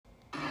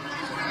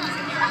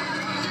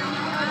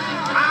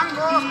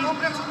Hey,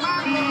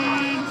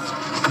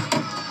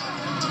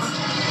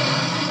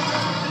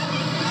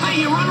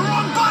 you're on the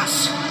wrong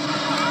bus!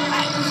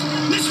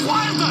 Miss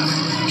Wilder!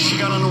 She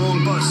got on the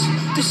wrong bus.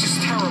 This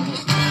is terrible.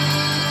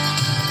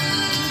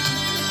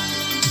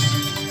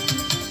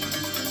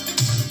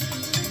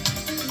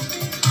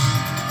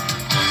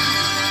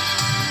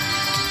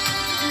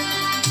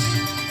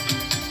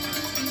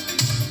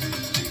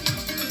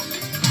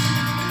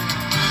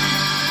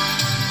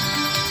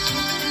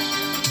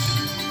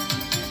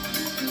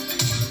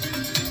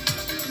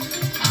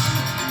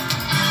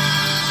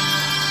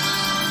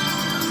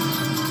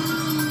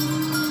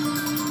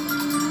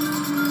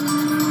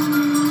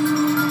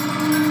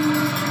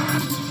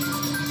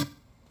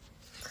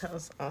 That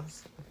was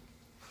awesome.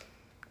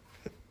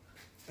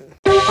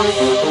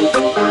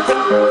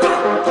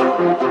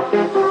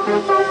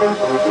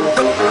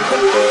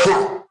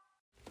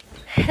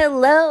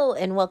 Hello,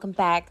 and welcome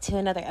back to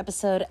another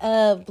episode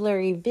of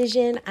Blurry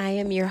Vision. I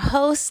am your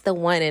host, the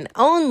one and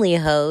only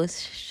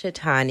host,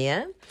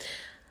 Shatanya.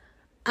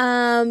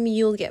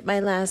 You'll get my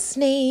last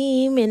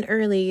name in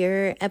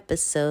earlier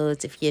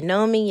episodes. If you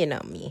know me, you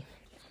know me.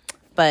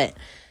 But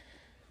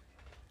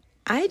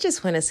I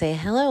just want to say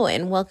hello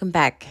and welcome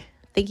back.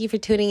 Thank you for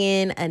tuning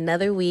in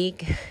another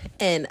week,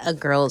 and a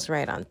girl's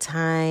right on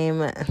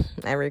time.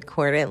 I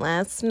recorded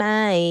last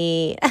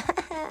night.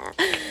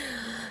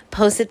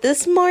 Posted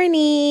this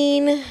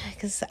morning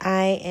because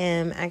I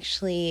am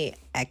actually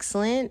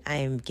excellent. I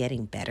am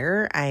getting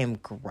better. I am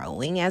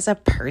growing as a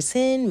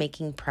person,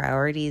 making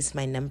priorities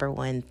my number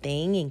one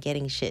thing and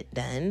getting shit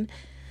done.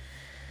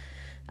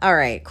 All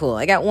right, cool.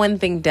 I got one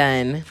thing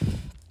done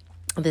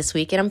this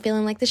week and I'm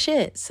feeling like the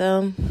shit.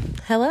 So,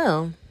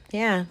 hello.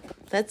 Yeah,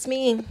 that's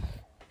me.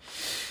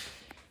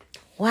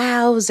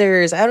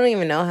 Wowzers. I don't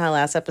even know how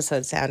last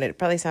episode sounded. It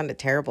probably sounded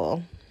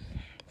terrible.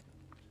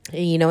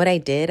 And you know what I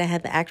did? I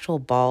had the actual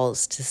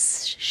balls to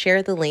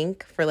share the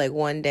link for like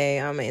one day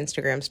on my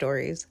Instagram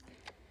stories.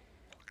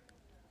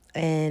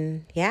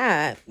 And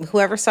yeah,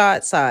 whoever saw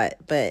it.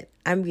 But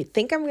I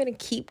think I'm going to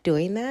keep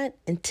doing that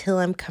until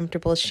I'm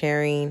comfortable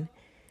sharing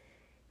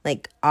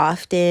like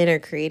often or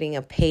creating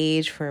a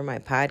page for my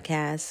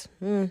podcast.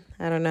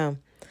 I don't know.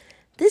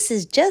 This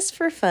is just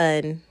for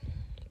fun.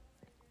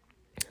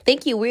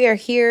 Thank you. We are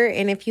here.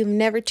 And if you've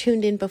never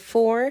tuned in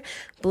before,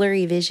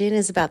 Blurry Vision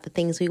is about the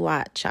things we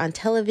watch on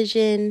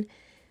television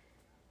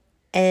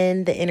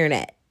and the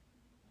internet.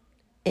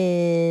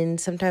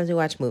 And sometimes we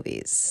watch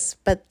movies.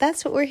 But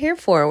that's what we're here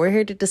for. We're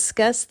here to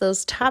discuss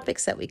those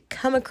topics that we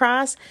come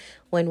across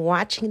when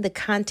watching the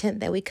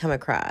content that we come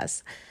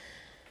across.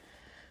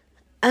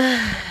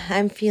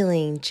 I'm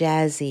feeling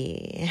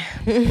jazzy.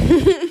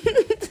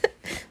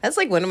 That's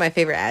like one of my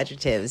favorite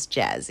adjectives,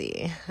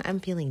 jazzy. I'm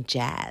feeling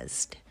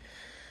jazzed.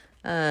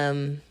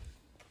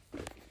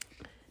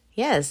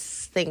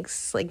 Yes,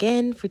 thanks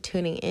again for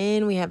tuning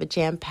in. We have a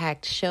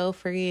jam-packed show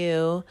for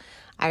you.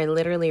 I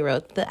literally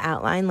wrote the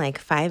outline like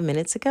 5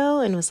 minutes ago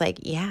and was like,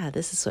 yeah,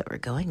 this is what we're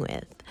going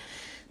with.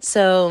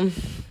 So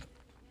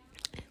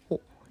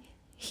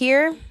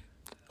here,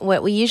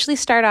 what we usually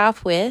start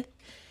off with,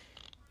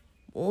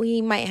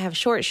 we might have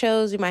short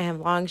shows, we might have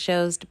long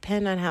shows,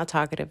 depend on how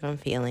talkative I'm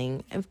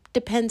feeling. It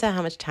depends on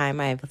how much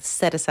time I've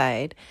set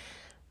aside.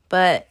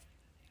 But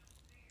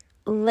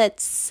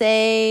let's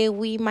say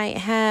we might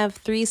have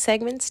 3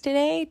 segments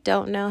today.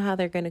 Don't know how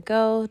they're going to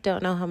go.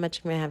 Don't know how much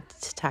I'm going to have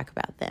to talk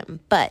about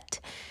them. But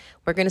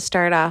we're going to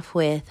start off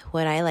with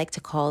what I like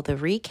to call the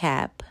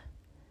recap,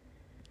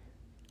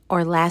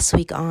 or last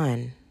week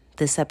on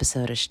this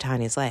episode of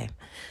Shatanya's Life.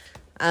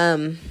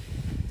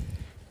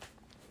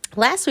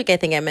 Last week, I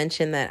think I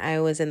mentioned that I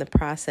was in the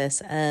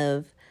process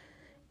of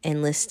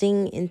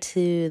enlisting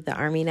into the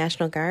Army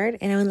National Guard.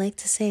 And I would like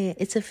to say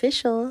it's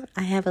official.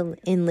 I have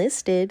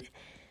enlisted.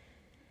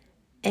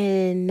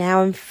 And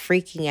now I'm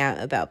freaking out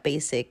about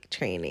basic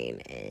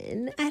training.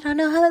 And I don't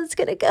know how that's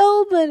going to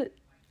go, but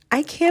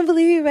I can't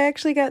believe I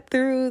actually got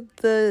through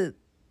the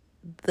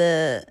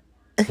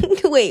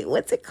wait,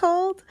 what's it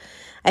called?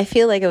 I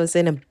feel like I was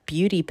in a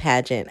beauty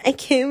pageant. I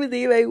can't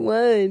believe I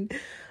won.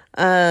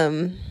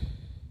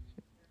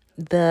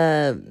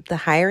 The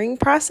hiring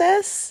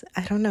process,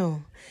 I don't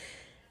know.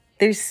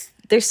 There's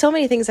so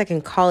many things I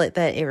can call it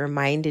that it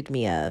reminded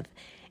me of.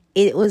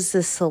 It was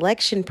the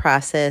selection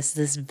process,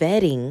 this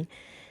vetting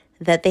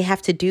that they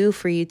have to do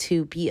for you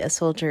to be a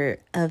soldier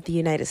of the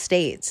United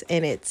States.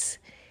 And it's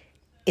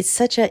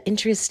such an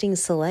interesting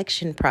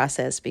selection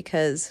process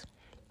because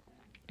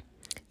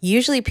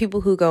usually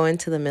people who go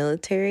into the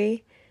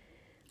military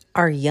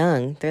are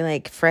young. They're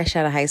like fresh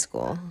out of high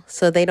school.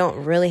 So they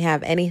don't really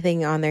have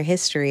anything on their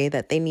history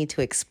that they need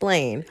to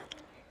explain.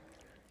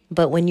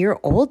 But when you're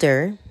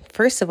older,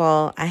 first of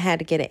all, I had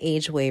to get an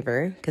age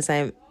waiver because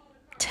I'm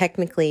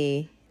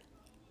technically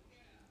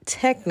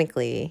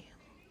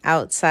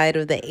outside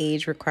of the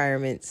age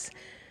requirements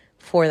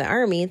for the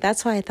Army.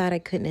 That's why I thought I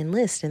couldn't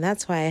enlist. And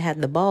that's why I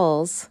had the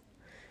balls.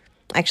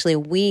 Actually,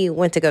 we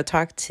went to go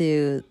talk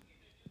to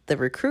the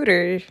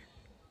recruiter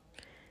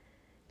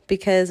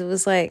because it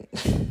was like,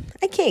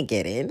 I can't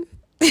get in.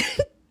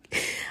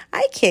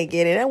 I can't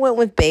get in. I went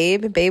with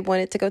Babe. Babe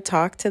wanted to go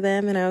talk to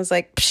them. And I was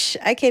like, psh,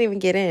 I can't even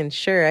get in.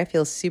 Sure, I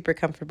feel super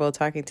comfortable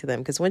talking to them.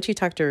 Because once you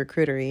talk to a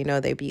recruiter, you know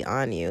they be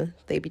on you.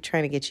 They be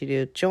trying to get you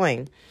to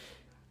join.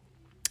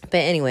 But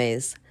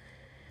anyways,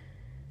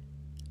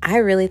 I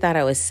really thought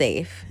I was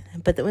safe.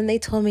 But when they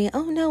told me,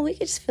 oh, no, we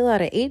could just fill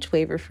out an age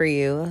waiver for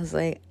you. I was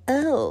like,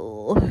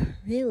 oh,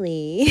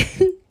 really?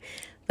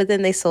 But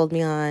then they sold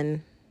me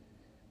on,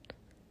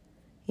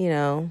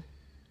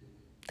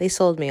 they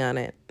sold me on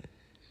it.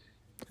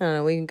 I don't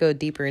know. We can go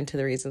deeper into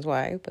the reasons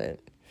why, but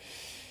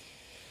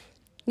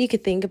you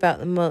could think about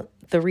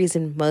the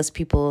reason most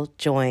people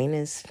join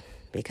is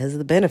because of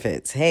the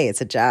benefits. Hey,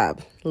 it's a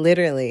job.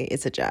 Literally,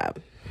 it's a job.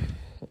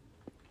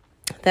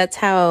 That's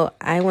how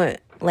I went.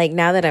 Like,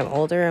 now that I'm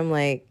older, I'm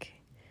like,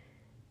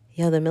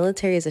 the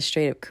military is a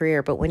straight up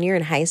career. But when you're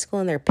in high school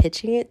and they're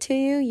pitching it to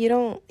you,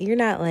 you're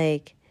not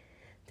like,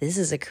 this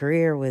is a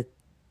career with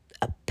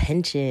a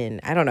pension.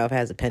 I don't know if it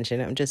has a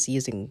pension. I'm just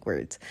using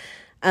words.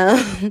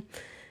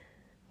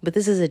 But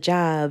this is a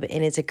job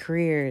and it's a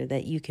career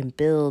that you can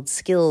build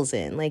skills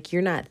in. Like,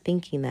 you're not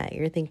thinking that.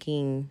 You're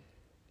thinking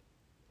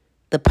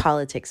the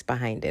politics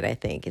behind it, I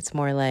think. It's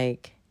more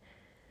like,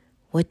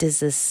 what does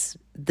this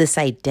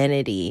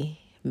identity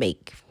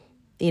make,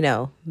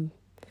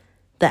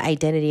 the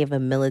identity of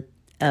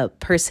a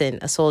person,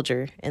 a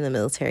soldier in the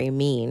military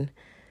mean?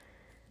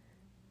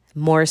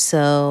 More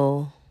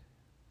so,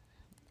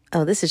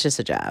 oh, this is just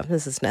a job.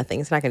 This is nothing.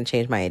 It's not going to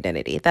change my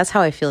identity. That's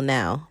how I feel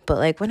now. But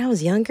like when I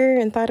was younger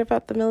and thought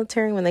about the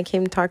military, when they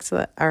came to talk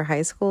to our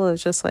high school, it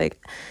was just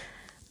like,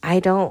 I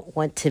don't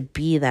want to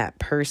be that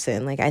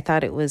person. Like, I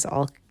thought it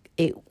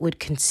would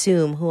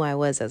consume who I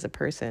was as a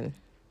person.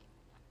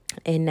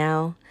 And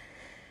now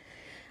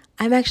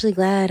I'm actually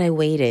glad I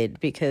waited,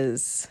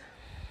 because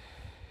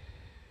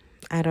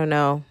I don't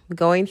know,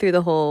 going through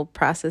the whole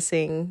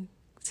processing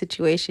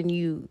situation,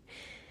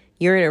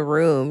 you're in a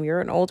room, you're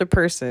an older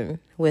person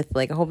with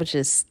like a whole bunch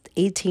of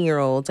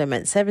 18-year-olds. I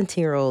meant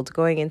 17-year-olds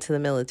going into the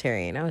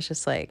military. And I was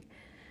just like,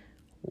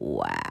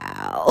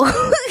 wow.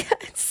 I'm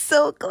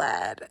so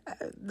glad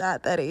I'm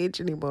not that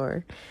age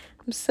anymore.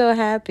 I'm so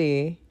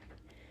happy.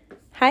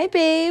 Hi,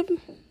 babe.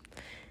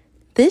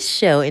 This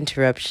show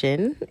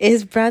interruption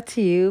is brought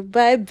to you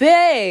by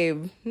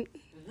Babe. The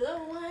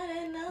one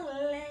and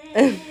only.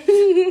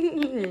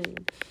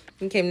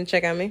 You came to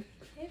check on me?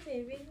 Hey,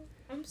 baby.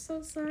 I'm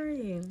so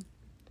sorry.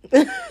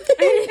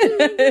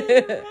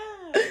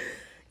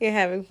 You're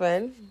having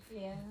fun?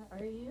 Yeah,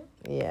 are you?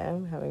 Yeah,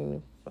 I'm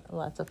having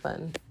lots of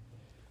fun.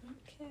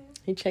 Okay.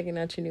 You checking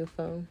out your new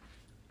phone?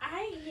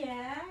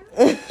 Yeah.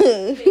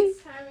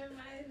 FaceTiming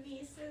my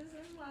nieces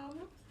and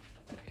mama.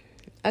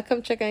 I'll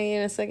come check on you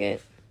in a second.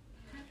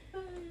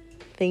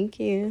 Thank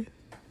you.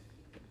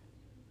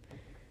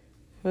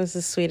 Who's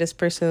the sweetest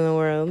person in the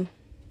world?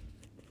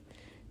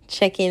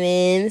 Checking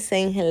in,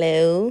 saying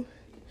hello.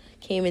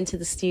 Came into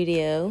the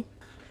studio.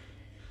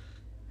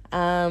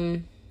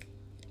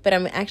 But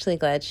I'm actually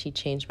glad she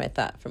changed my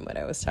thought from what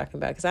I was talking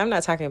about, because I'm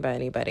not talking about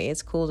anybody.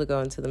 It's cool to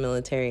go into the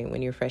military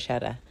when you're fresh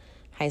out of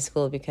high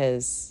school,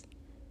 because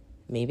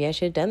maybe I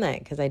should have done that,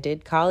 because I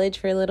did college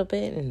for a little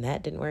bit and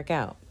that didn't work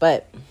out.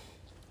 But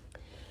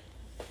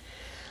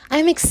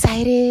I'm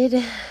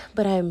excited,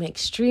 but I'm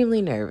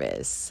extremely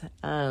nervous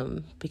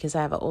because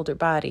I have an older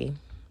body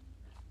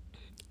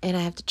and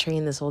I have to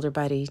train this older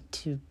body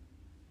to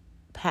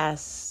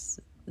pass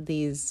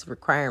these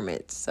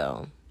requirements.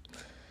 So,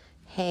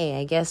 hey,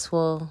 I guess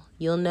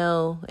you'll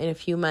know in a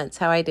few months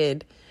how I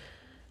did.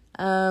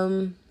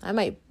 I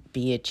might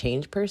be a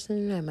changed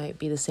person. I might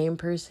be the same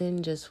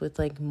person, just with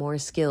like more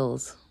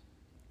skills.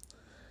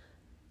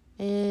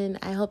 And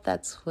I hope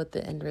that's what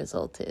the end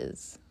result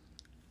is.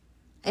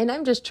 And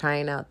I'm just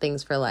trying out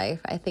things for life.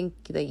 I think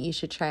that you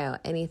should try out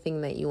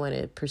anything that you want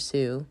to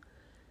pursue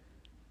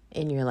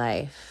in your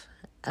life.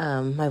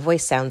 My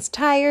voice sounds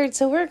tired,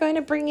 so we're going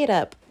to bring it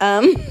up.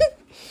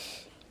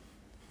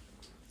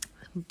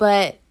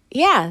 But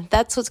yeah,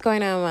 that's what's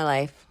going on in my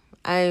life.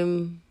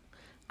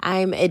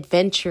 I'm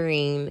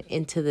adventuring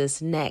into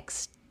this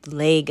next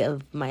leg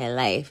of my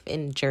life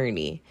and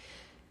journey.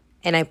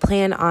 And I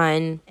plan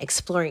on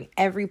exploring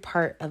every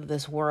part of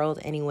this world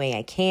any way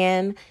I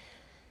can.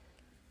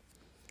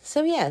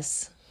 So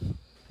yes,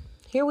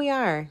 here we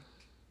are.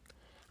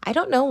 I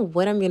don't know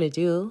what I'm going to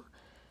do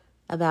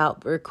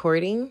about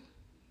recording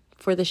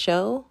for the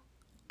show.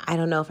 I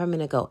don't know if I'm going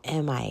to go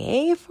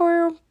MIA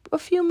for a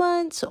few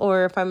months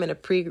or if I'm going to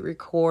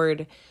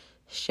pre-record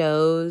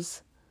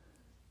shows.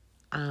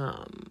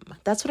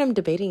 That's what I'm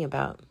debating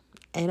about.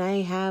 And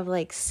I have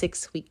like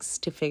 6 weeks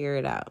to figure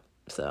it out.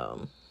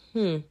 So,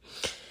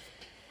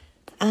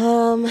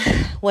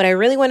 what I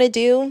really want to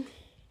do,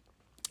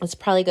 let's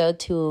probably go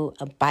to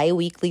a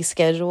bi-weekly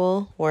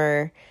schedule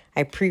where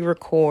I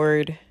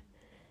pre-record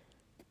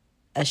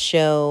a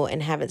show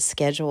and have it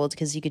scheduled,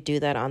 because you could do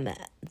that on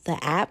the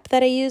app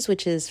that I use,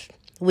 which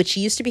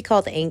used to be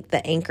called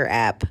the Anchor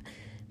app,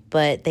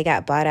 but they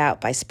got bought out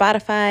by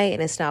Spotify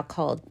and it's now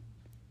called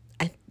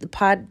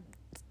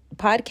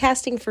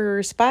podcasting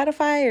for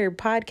Spotify or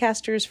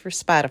podcasters for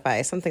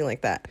Spotify, something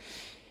like that.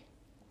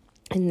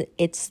 And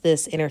it's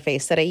this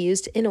interface that I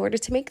used in order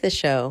to make this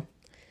show.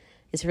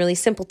 It's really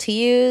simple to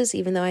use,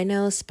 even though I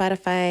know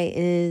Spotify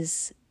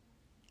is,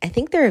 I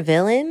think they're a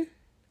villain.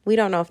 We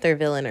don't know if they're a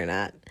villain or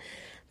not,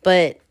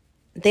 but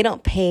they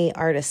don't pay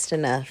artists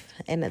enough.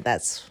 And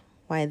that's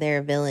why they're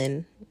a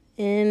villain.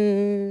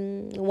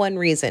 And one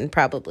reason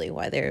probably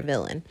why they're a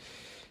villain.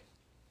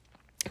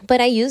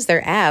 But I use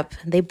their app.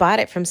 They bought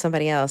it from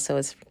somebody else, so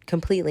it's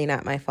completely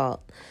not my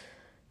fault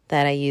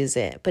that I use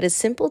it. But it's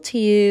simple to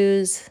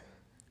use.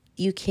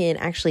 You can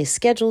actually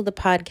schedule the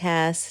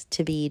podcast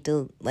to be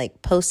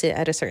posted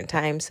at a certain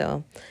time.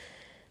 So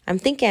I'm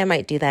thinking I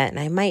might do that, and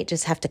I might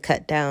just have to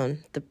cut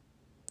down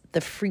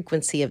the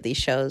frequency of these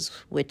shows,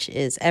 which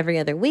is every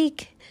other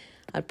week.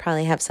 I'd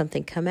probably have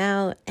something come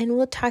out, and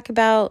we'll talk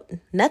about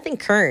nothing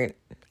current.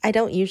 I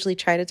don't usually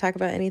try to talk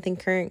about anything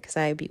current because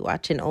I'd be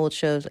watching old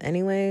shows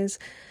anyways.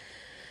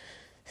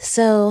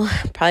 So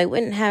probably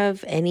wouldn't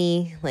have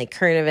any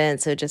current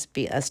events. It would just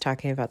be us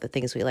talking about the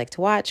things we like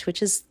to watch,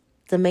 which is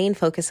the main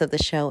focus of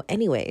the show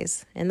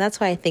anyways. And that's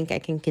why I think I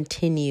can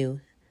continue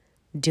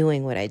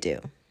doing what I do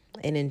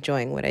and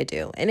enjoying what I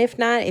do. And if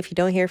not, if you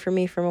don't hear from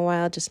me for a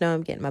while, just know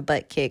I'm getting my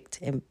butt kicked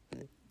and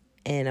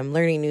I'm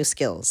learning new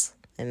skills,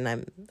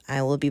 and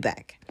I will be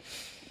back.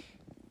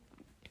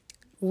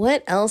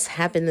 What else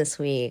happened this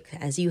week?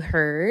 As you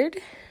heard,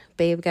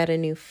 Babe got a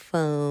new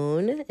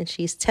phone and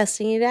she's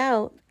testing it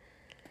out.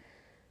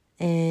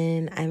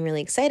 And I'm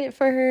really excited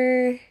for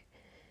her.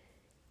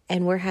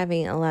 And we're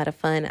having a lot of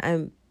fun.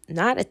 I'm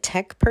not a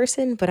tech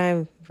person, but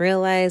I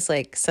realize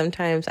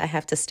sometimes I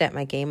have to step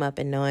my game up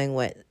in knowing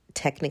what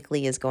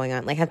technically is going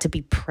on. I have to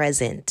be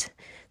present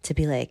to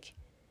be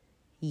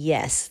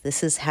yes,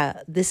 this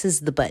is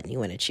the button you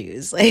want to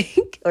choose.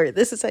 Or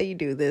this is how you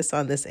do this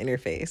on this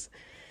interface.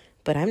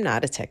 But I'm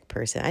not a tech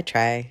person. I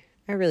try.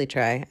 I really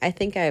try. I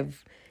think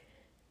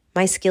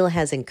my skill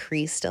has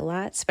increased a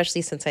lot,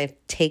 especially since I've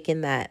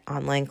taken that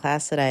online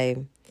class that I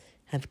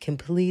have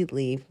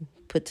completely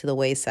put to the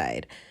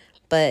wayside.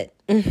 But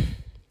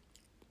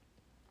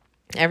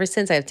ever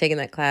since I've taken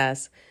that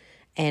class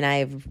and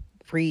I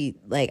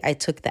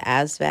took the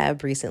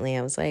ASVAB recently,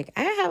 I was I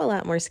have a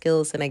lot more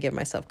skills than I give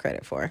myself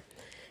credit for.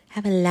 I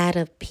have a lot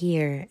up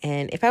here.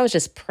 And if I was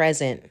just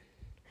present,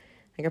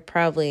 I could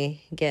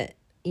probably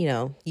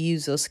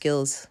use those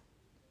skills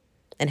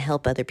and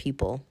help other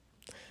people.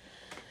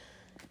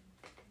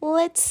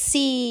 Let's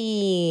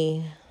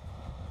see.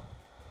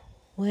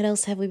 What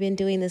else have we been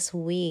doing this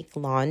week?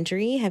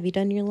 Laundry. Have you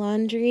done your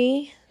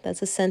laundry?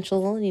 That's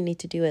essential. You need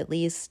to do at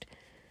least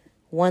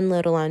one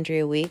load of laundry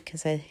a week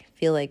because I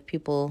feel like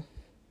people,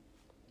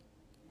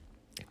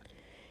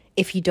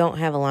 if you don't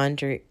have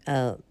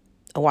a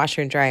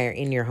washer and dryer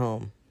in your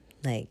home,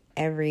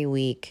 every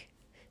week,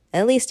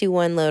 at least do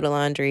one load of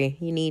laundry.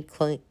 You need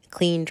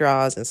clean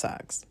drawers and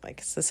socks.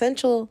 It's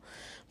essential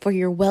for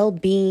your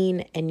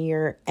well-being and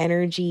your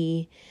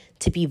energy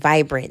to be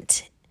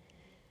vibrant.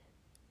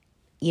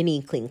 You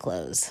need clean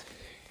clothes.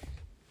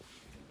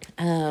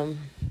 Let's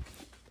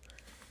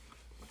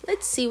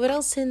see what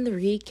else in the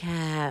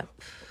recap.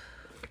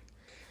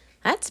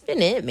 That's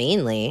been it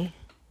mainly.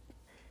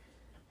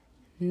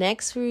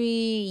 Next, we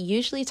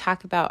usually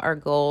talk about our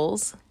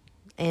goals,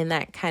 and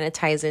that kind of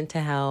ties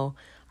into how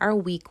our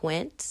week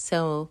went.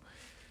 So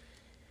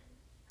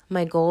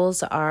my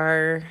goals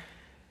are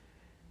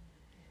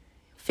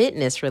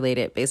fitness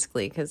related,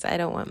 basically, because I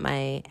don't want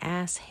my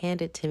ass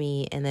handed to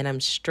me and then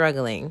I'm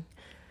struggling.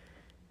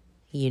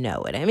 You know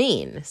what I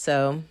mean?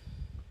 So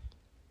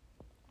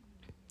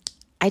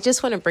I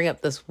just want to bring up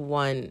this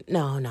one.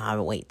 No,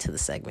 I'll wait till the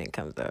segment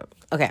comes up.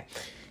 Okay.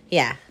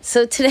 Yeah.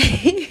 So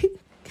today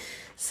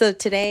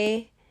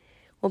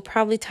we'll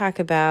probably talk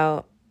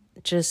about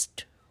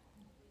just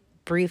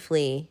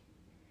briefly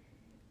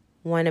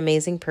one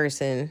amazing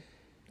person.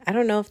 I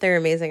don't know if they're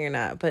amazing or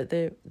not, but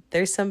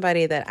there's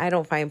somebody that I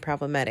don't find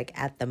problematic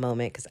at the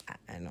moment because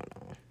I don't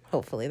know.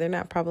 Hopefully they're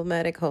not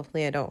problematic.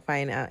 Hopefully I don't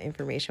find out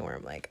information where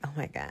I'm oh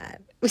my God.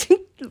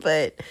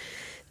 But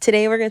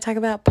today we're going to talk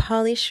about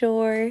Pauly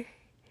Shore,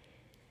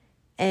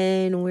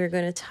 and we're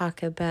going to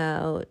talk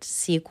about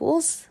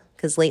sequels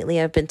because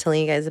lately I've been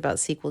telling you guys about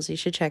sequels you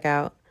should check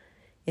out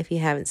if you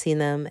haven't seen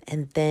them.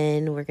 And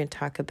then we're going to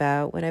talk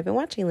about what I've been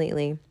watching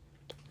lately.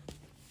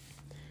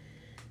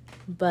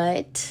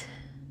 But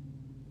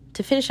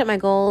to finish up my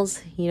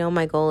goals,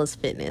 my goal is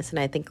fitness. And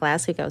I think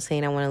last week I was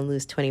saying I want to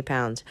lose 20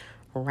 pounds.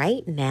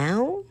 Right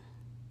now,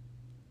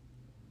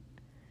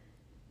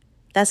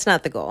 that's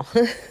not the goal.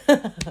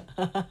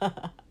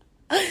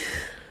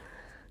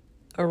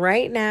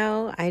 Right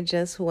now, I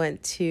just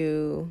want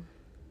to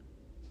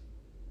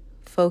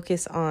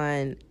focus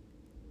on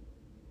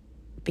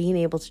being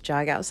able to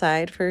jog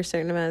outside for a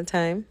certain amount of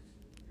time.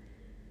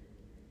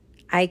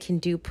 I can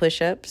do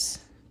push-ups,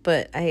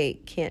 but I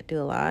can't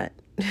do a lot.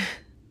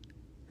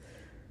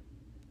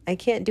 I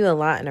can't do a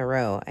lot in a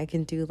row. I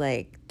can do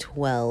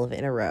 12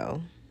 in a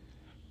row.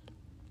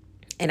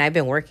 And I've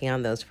been working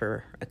on those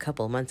for a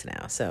couple of months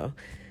now. So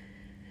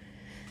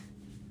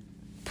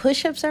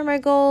push-ups are my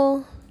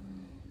goal.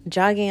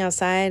 Jogging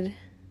outside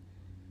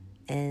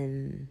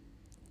and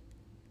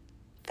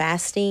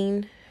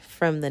fasting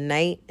from the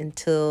night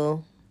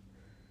until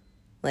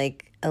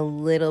like a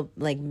little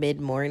like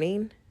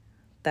mid-morning.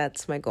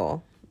 That's my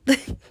goal.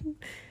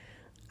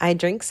 I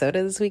drank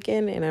soda this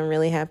weekend and I'm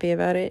really happy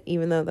about it,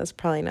 even though that's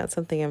probably not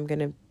something I'm going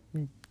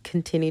to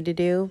continue to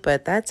do,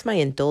 but that's my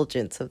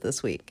indulgence of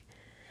this week.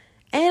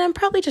 And I'm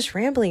probably just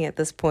rambling at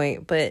this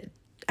point, but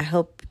I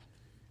hope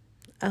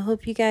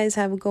you guys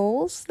have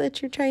goals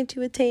that you're trying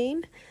to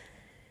attain.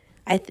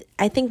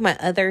 I think my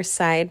other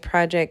side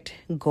project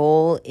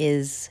goal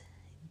is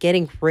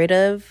getting rid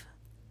of,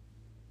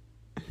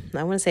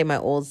 I want to say my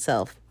old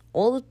self,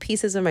 old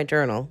pieces of my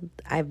journal.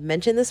 I've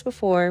mentioned this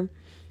before.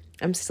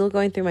 I'm still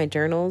going through my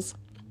journals,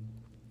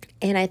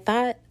 and I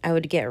thought I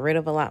would get rid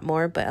of a lot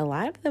more, but a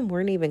lot of them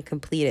weren't even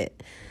completed.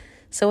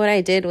 So what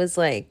I did was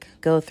like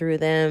go through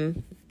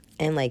them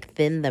and like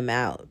thin them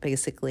out,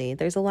 basically.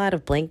 There's a lot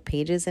of blank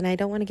pages, and I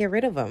don't want to get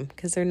rid of them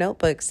because they're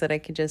notebooks that I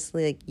could just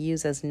like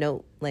use as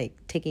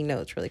taking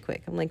notes really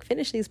quick. I'm like,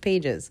 finish these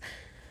pages.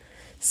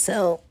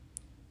 So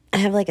I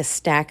have like a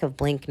stack of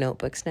blank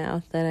notebooks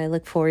now that I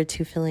look forward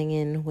to filling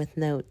in with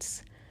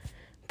notes.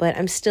 But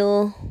I'm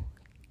still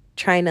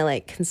trying to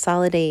like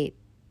consolidate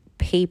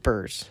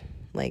papers.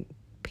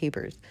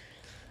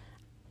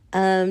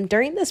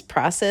 During this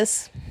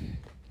process,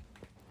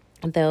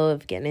 though,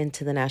 of getting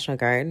into the National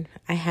Guard,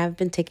 I have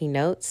been taking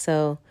notes.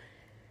 So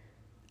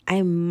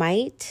I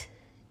might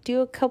do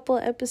a couple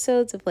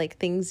episodes of like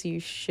things you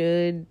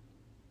should,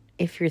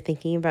 if you're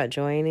thinking about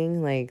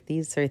joining, like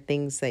these are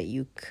things that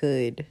you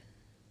could,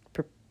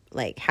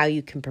 like how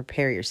you can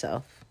prepare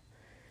yourself,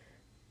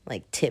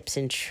 like tips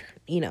and,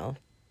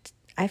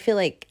 I feel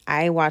like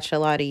I watch a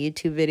lot of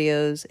YouTube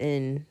videos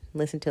and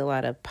listen to a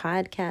lot of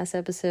podcast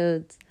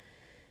episodes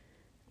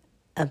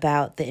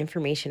about the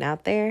information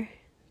out there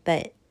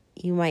that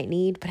you might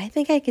need, but I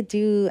think I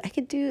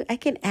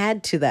can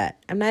add to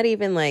that. I'm not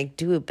even like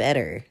do it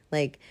better,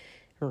 like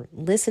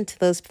listen to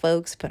those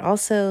folks, but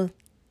also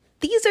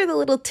these are the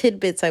little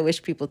tidbits I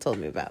wish people told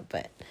me about,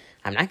 but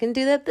I'm not going to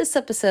do that this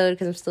episode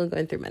because I'm still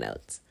going through my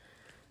notes.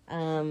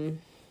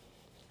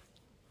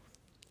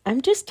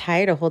 I'm just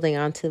tired of holding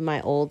on to my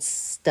old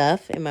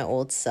stuff and my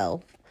old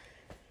self.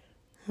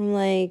 I'm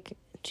like,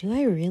 do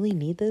I really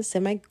need this?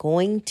 Am I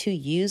going to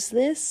use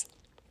this?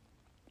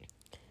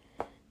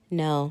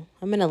 No,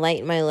 I'm going to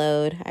lighten my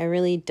load. I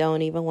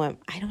don't even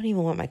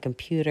want my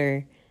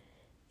computer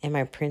and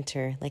my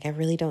printer. Like, I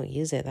really don't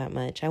use it that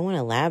much. I want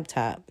a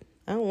laptop.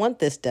 I don't want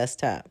this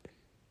desktop.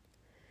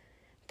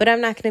 But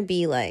I'm not going to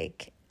be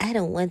like, I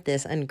don't want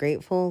this,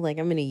 ungrateful. Like,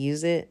 I'm going to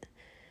use it.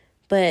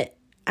 But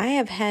I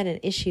have had an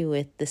issue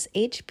with this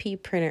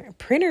HP printer.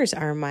 Printers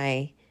are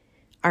my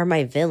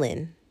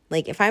villain.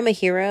 Like, if I'm a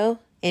hero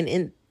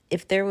and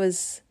if there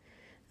was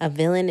a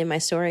villain in my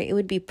story, it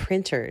would be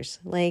printers.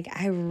 Like,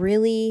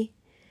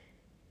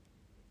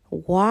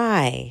 why?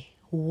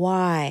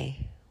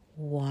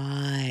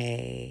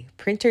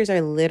 Printers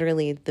are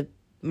literally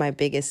my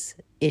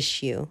biggest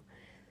issue.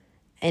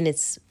 And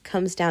it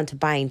comes down to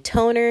buying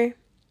toner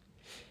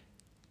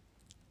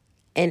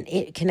and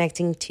it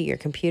connecting to your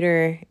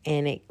computer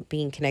and it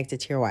being connected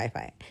to your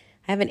Wi-Fi.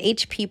 I have an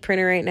HP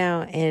printer right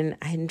now, and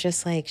I'm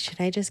just like, should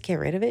I just get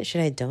rid of it?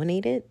 Should I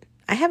donate it?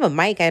 I have a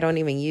mic I don't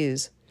even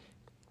use.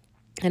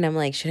 And I'm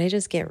like, should I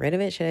just get rid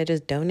of it? Should I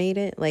just donate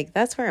it? Like,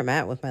 that's where I'm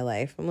at with my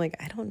life. I'm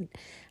like,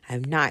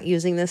 I'm not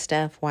using this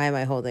stuff. Why am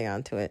I holding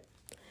on to it?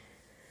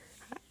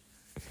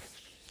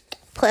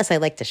 Plus, I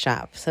like to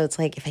shop. So it's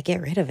like, if I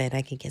get rid of it,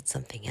 I could get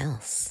something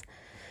else.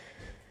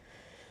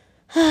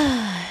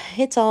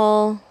 It's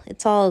all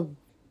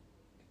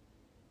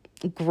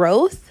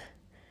growth,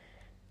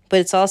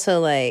 but it's also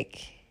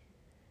like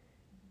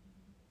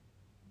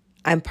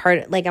I'm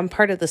part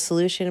of the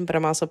solution, but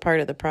I'm also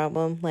part of the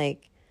problem.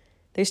 Like,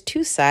 there's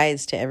two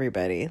sides to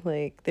everybody.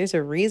 Like, there's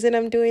a reason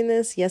I'm doing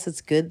this. Yes,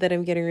 it's good that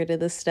I'm getting rid of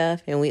this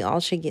stuff, and we all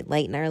should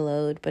lighten our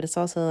load, but it's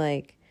also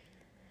like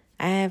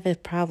I have a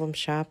problem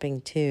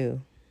shopping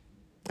too,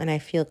 and I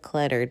feel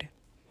cluttered.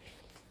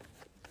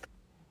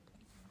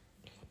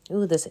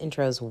 Ooh, this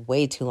intro is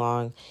way too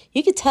long.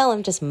 You could tell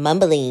I'm just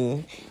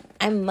mumbling.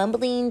 I'm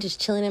mumbling,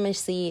 just chilling in my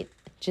seat.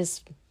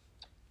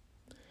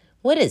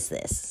 What is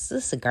this? Is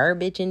this a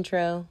garbage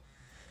intro?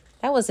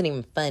 That wasn't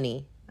even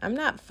funny. I'm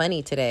not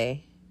funny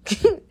today.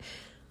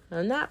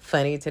 I'm not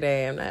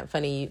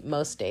funny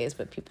most days,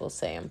 but people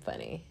say I'm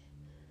funny.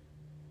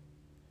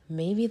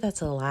 Maybe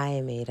that's a lie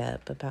I made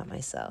up about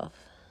myself.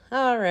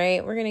 All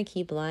right, we're going to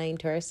keep lying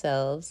to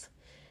ourselves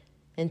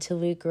until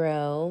we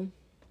grow.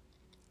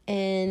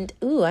 And,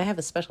 I have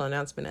a special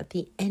announcement at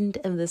the end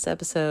of this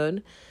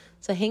episode.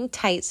 So hang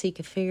tight so you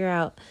can figure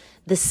out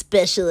the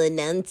special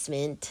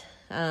announcement.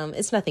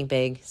 It's nothing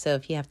big, so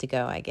if you have to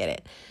go, I get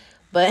it.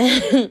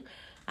 But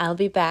I'll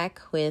be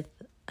back with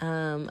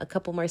a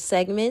couple more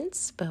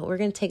segments, but we're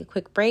going to take a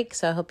quick break.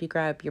 So I hope you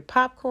grab your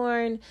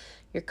popcorn,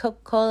 your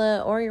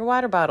Coca-Cola, or your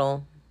water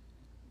bottle.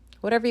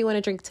 Whatever you want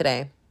to drink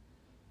today.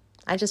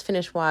 I just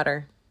finished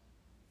water,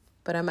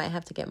 but I might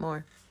have to get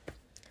more.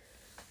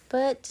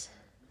 But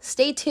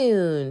stay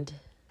tuned,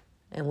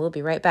 and we'll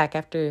be right back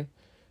after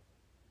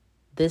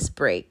this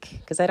break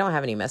because I don't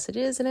have any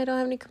messages and I don't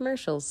have any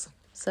commercials.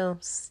 So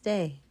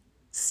stay.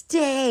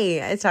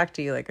 I talk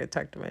to you like I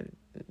talk to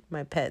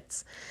my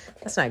pets.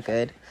 That's not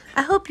good.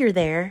 I hope you're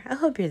there. I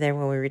hope you're there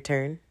when we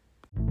return.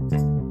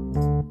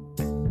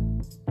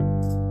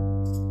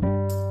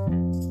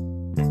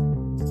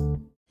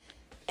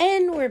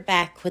 And we're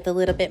back with a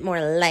little bit more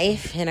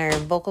life in our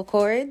vocal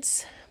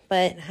cords,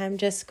 but I'm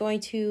just going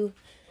to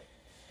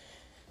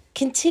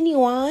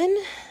continue on.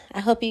 I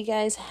hope you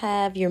guys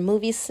have your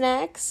movie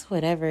snacks,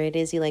 whatever it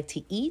is you like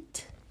to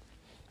eat.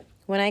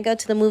 When I go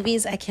to the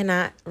movies, I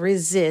cannot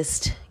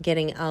resist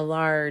getting a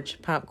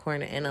large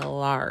popcorn and a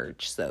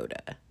large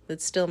soda.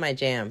 That's still my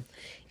jam.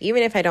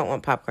 Even if I don't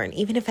want popcorn,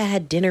 even if I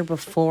had dinner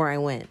before I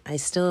went, I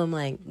still am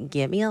like,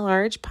 get me a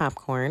large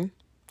popcorn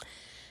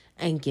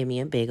and give me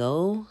a big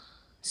old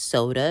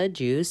soda,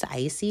 juice,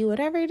 icy,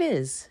 whatever it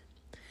is.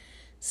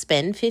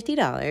 Spend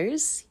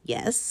 $50,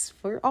 yes,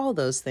 for all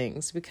those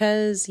things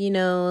because, you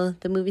know,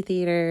 the movie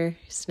theater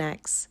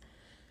snacks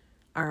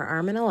are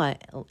arm and a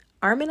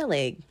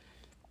leg.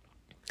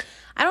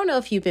 I don't know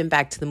if you've been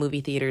back to the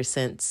movie theater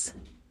since,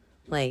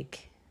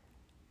 like,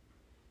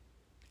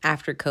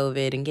 after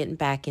COVID and getting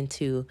back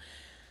into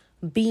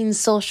being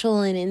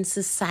social and in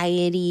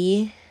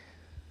society.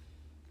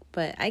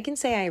 But I can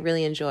say I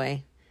really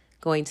enjoy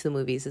going to the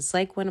movies. It's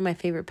like one of my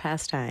favorite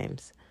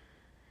pastimes.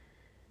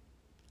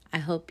 I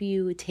hope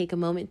you take a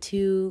moment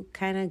to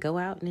kind of go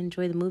out and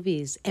enjoy the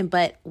movies.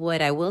 But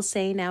what I will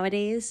say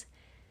nowadays,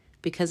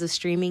 because of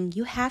streaming,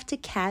 you have to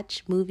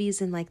catch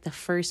movies in like the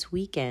first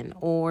weekend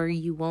or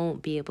you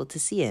won't be able to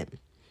see it.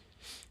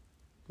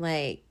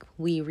 Like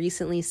we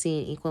recently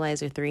seen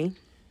Equalizer 3.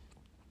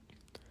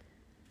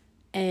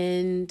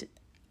 And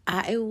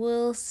I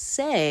will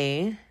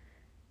say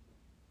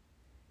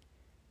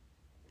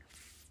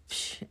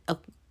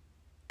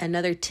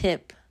another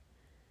tip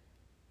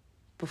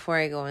before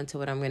I go into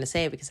what I'm going to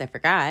say because I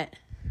forgot.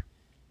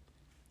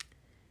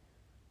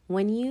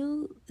 When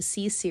you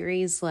see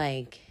series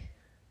like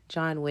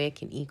John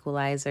Wick and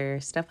Equalizer,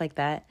 stuff like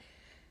that,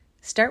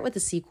 start with the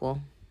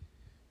sequel.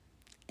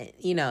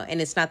 You know, and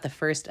it's not the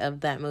first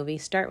of that movie.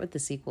 Start with the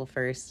sequel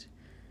first.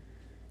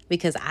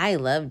 Because I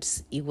loved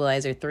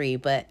Equalizer 3,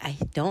 but I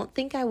don't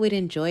think I would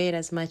enjoy it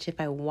as much if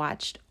I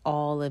watched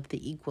all of the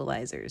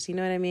Equalizers. You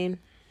know what I mean?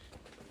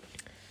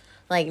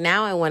 Like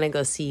now I want to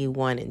go see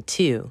 1 and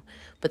 2.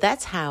 But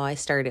that's how I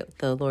started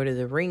the Lord of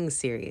the Rings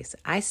series.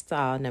 I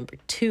saw number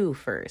 2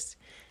 first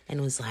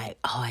and was like,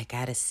 oh, I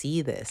got to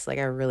see this. Like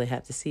I really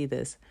have to see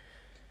this.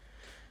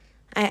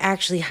 I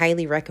actually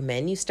highly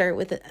recommend you start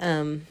with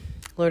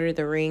Lord of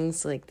the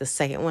Rings, like the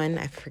second one.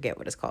 I forget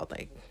what it's called,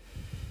 like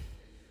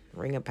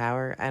Ring of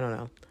Power. I don't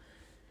know.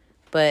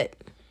 But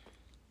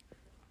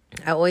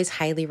I always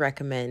highly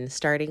recommend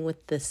starting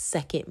with the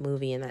second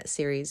movie in that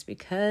series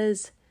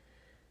because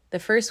the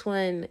first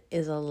one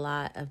is a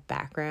lot of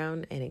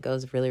background and it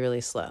goes really,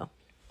 really slow.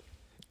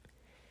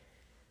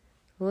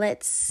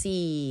 Let's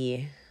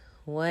see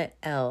what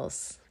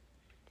else.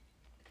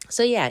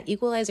 So yeah,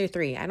 Equalizer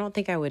 3. I don't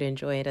think I would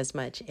enjoy it as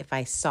much if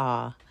I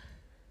saw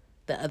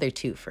the other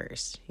 2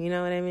 first. You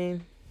know what I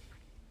mean?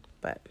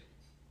 But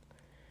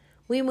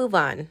we move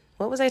on.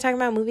 What was I talking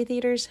about? Movie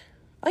theaters?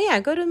 Oh yeah,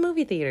 go to the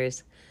movie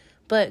theaters.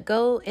 But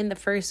go in the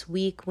first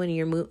week when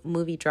your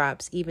movie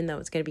drops, even though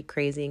it's going to be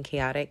crazy and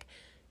chaotic.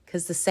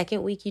 Because the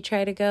second week you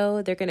try to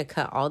go, they're going to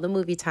cut all the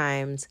movie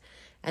times.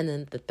 And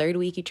then the third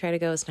week you try to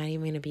go, it's not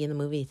even going to be in the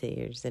movie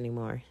theaters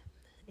anymore.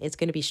 It's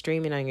going to be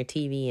streaming on your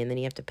TV. And then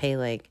you have to pay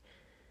like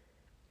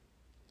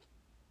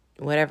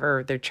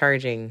whatever they're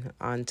charging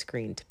on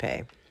screen to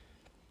pay.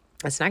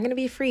 It's not going to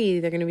be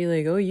free. They're going to be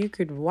like, oh, you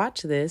could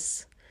watch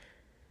this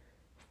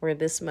for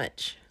this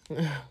much.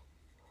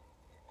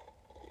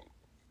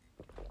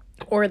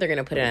 Or they're going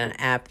to put it on an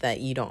app that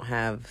you don't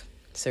have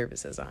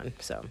services on.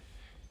 So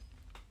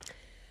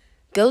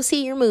go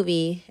see your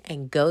movie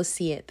and go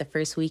see it the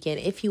first weekend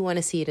if you want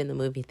to see it in the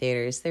movie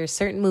theaters. There are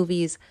certain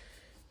movies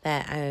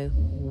that I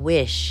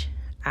wish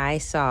I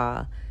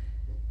saw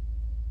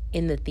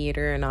in the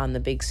theater and on the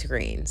big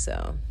screen.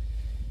 So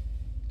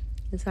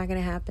it's not going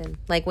to happen.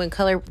 Like when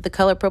The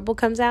Color Purple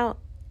comes out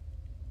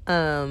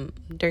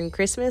during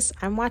Christmas,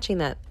 I'm watching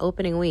that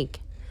opening weekend.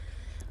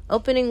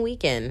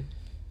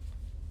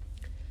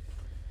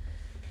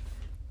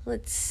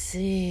 Let's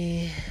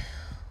see.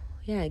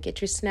 Yeah,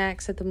 get your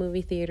snacks at the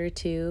movie theater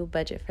too.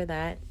 Budget for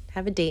that.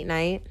 Have a date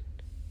night.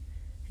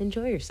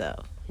 Enjoy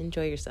yourself.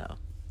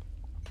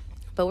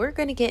 But we're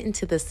going to get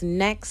into this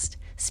next.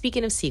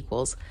 Speaking of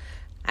sequels,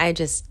 I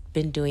just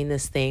been doing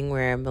this thing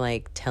where I'm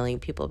like telling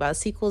people about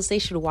sequels they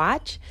should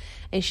watch.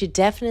 And you should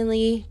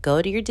definitely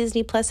go to your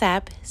Disney Plus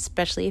app,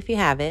 especially if you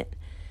have it,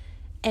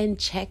 and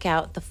check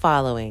out the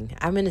following.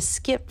 I'm going to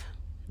skip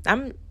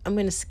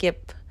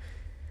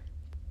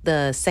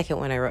the second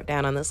one I wrote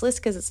down on this list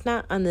because it's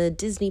not on the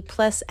Disney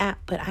Plus app,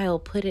 but I'll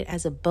put it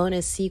as a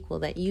bonus sequel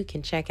that you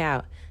can check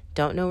out.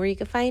 Don't know where you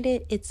can find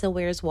it? It's a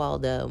Where's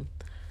Waldo.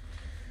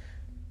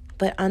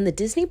 But on the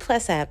Disney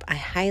Plus app, I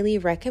highly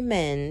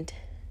recommend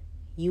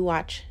you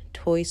watch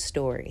Toy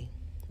Story.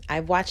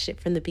 I've watched it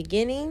from the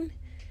beginning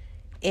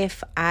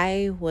if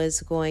I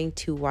was going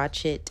to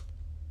watch it,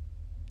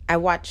 I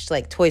watched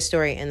like Toy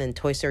Story and then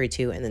Toy Story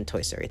 2 and then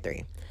Toy Story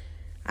 3.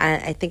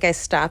 I think I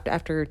stopped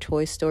after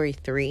Toy Story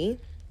 3.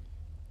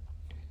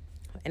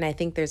 And I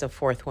think there's a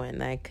fourth one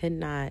that I could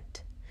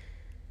not.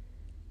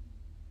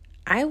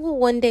 I will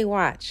one day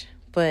watch,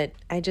 but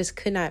I just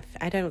could not.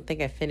 I don't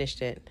think I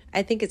finished it.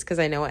 I think it's because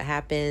I know what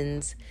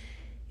happens.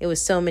 It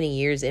was so many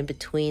years in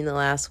between the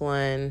last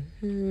one.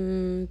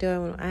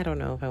 I don't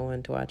know if I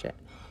wanted to watch it.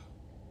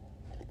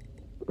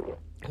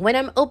 When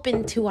I'm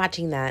open to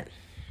watching that,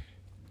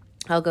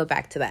 I'll go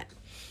back to that.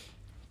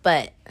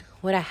 But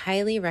what I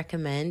highly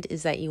recommend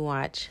is that you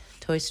watch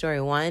Toy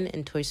Story 1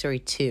 and Toy Story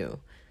 2.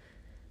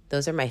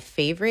 Those are my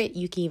favorite.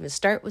 You can even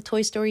start with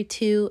Toy Story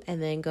 2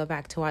 and then go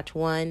back to watch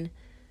 1.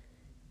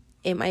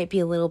 It might be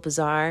a little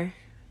bizarre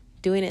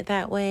doing it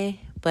that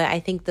way, but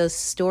I think those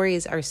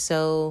stories are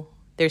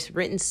they're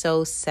written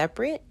so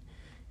separate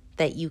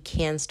that you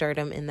can start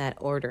them in that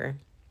order.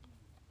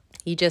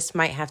 You just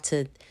might have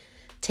to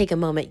take a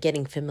moment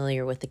getting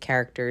familiar with the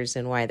characters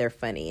and why they're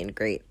funny and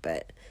great,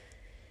 but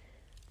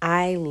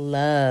I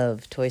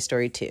love Toy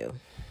Story 2.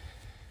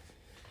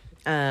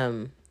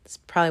 It's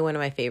probably one of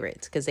my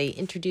favorites because they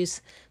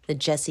introduce the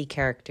Jessie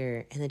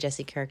character, and the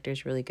Jessie character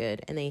is really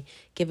good, and they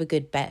give a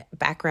good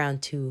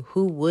background to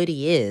who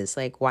Woody is.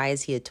 Like, why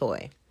is he a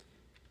toy?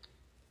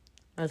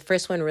 The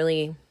first one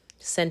really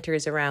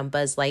centers around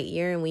Buzz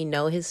Lightyear, and we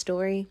know his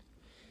story.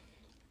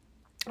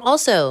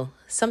 Also,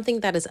 something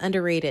that is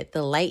underrated, the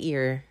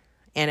Lightyear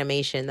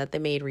animation that they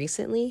made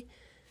recently.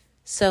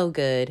 So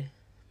good.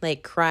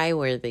 Like,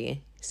 cry-worthy.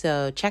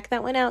 So check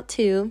that one out,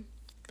 too.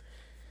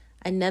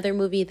 Another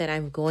movie that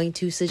I'm going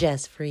to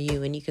suggest for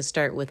you, and you can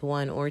start with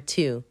 1 or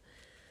 2,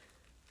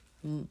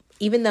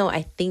 even though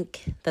I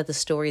think that the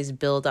stories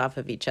build off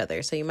of each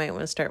other. So you might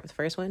want to start with the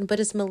first one, but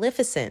it's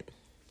Maleficent.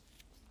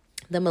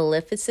 The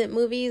Maleficent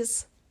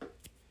movies,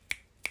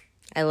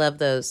 I love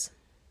those.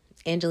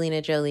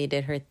 Angelina Jolie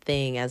did her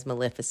thing as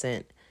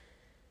Maleficent.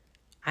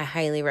 I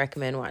highly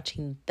recommend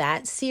watching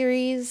that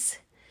series.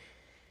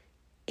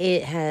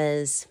 It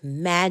has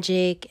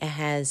magic, it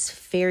has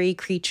fairy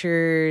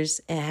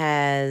creatures,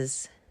 the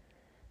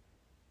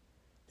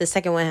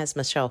second one has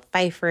Michelle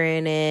Pfeiffer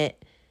in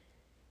it.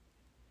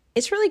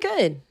 It's really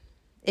good.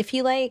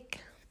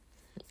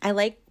 I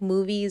like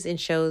movies and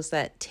shows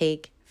that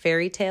take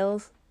fairy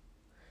tales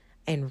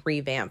and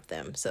revamp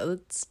them. So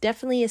it's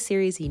definitely a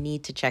series you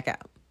need to check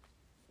out.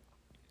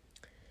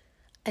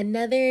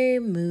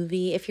 Another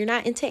movie, if you're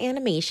not into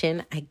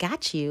animation, I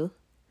got you.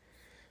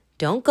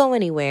 Don't go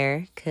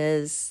anywhere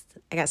because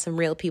I got some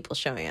real people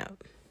showing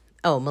up.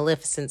 Oh,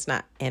 Maleficent's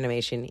not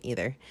animation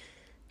either.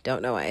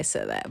 Don't know why I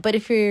said that. But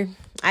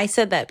I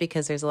said that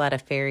because there's a lot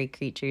of fairy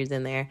creatures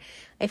in there.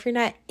 If you're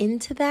not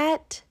into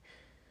that,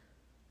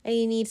 and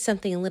you need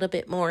something a little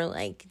bit more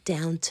like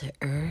down to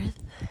earth,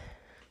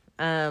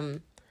 I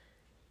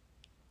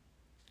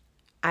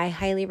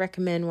highly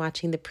recommend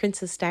watching the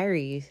Princess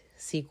Diaries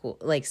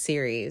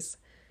series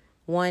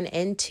 1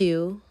 and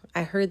 2.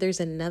 I heard there's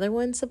another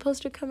one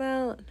supposed to come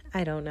out.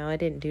 I don't know. I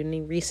didn't do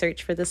any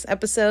research for this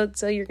episode,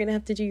 so you're going to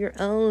have to do your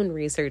own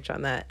research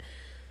on that.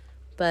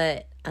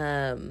 But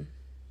I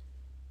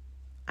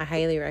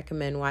highly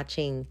recommend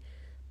watching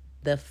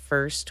the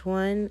first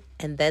one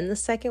and then the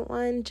second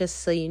one, just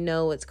so you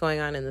know what's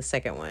going on in the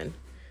second one.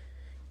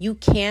 You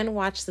can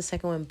watch the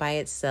second one by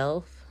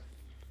itself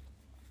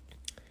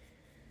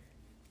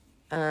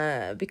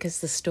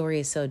because the story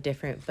is so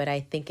different, but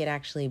I think it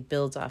actually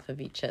builds off of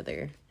each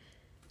other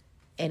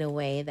in a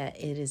way that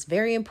it is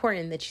very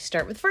important that you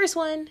start with the first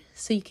one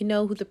so you can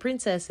know who the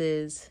princess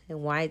is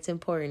and why it's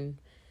important.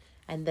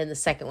 And then the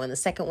second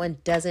one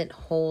doesn't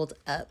hold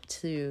up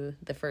to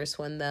the first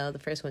one, though. The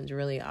first one's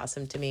really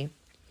awesome to me.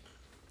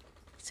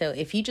 So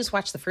if you just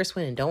watch the first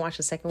one and don't watch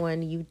the second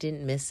one, you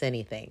didn't miss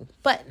anything.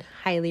 But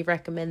highly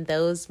recommend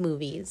those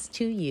movies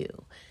to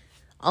you.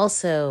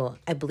 Also,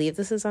 I believe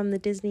this is on the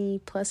Disney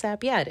Plus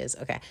app. Yeah, it is.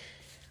 Okay.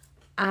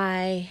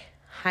 I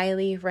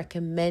highly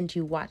recommend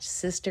you watch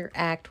Sister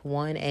Act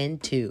 1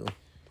 and 2.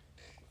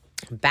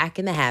 Back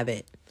in the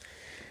Habit.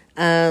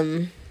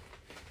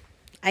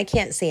 I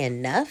can't say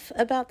enough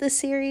about this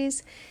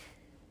series.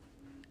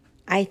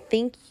 Do I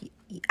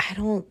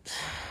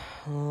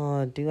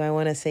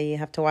want to say you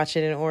have to watch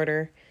it in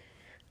order?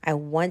 I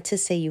want to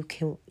say you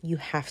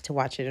have to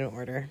watch it in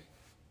order.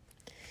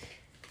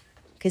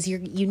 Because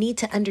you need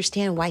to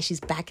understand why she's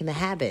back in the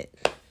habit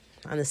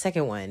on the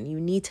second one. You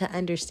need to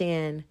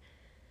understand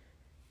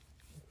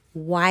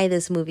why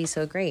this movie's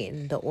so great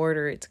and the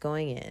order it's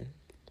going in.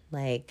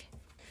 Like,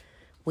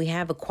 we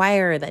have a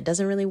choir that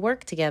doesn't really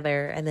work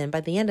together, and then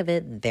by the end of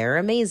it, they're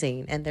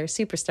amazing and they're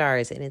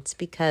superstars, and it's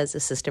because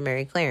of Sister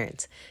Mary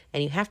Clarence.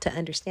 And you have to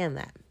understand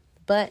that.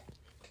 But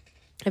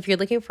if you're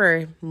looking for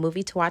a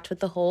movie to watch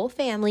with the whole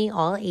family,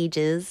 all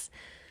ages,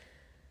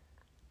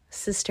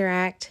 Sister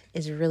Act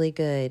is really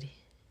good.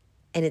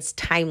 And it's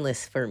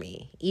timeless for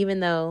me.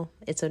 Even though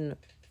it's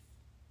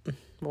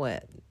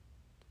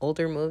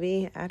older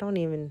movie? I don't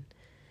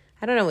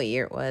know what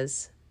year it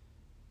was.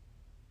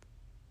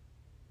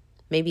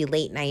 maybe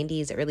late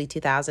 90s, early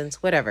 2000s,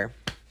 whatever.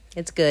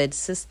 It's good.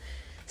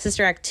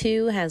 Sister Act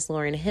 2 has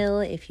Lauryn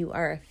Hill. If you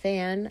are a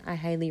fan, I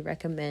highly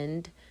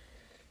recommend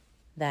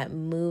that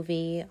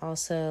movie.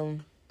 Also,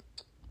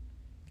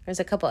 there's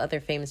a couple other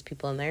famous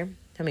people in there.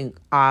 I mean,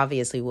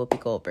 obviously Whoopi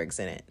Goldberg's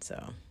in it,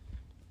 so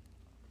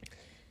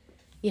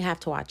you have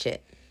to watch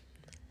it.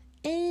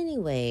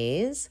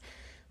 Anyways,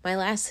 my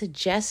last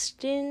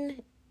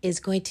suggestion is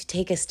going to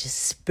take us to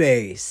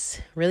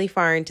space, really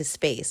far into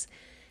space.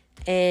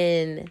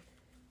 And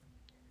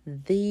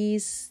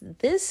this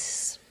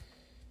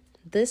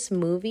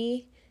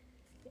movie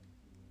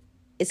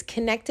is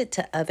connected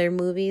to other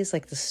movies,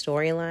 like the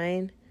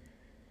storyline.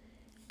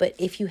 But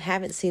if you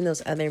haven't seen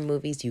those other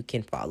movies, you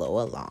can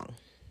follow along.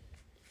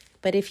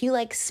 But if you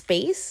like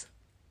space,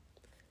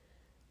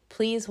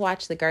 please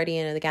watch the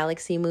Guardian of the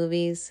Galaxy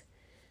movies.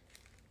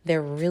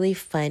 They're really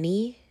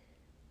funny.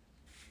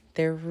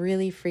 They're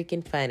really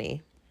freaking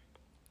funny.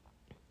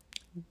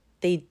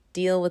 They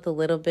deal with a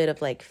little bit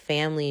of like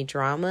family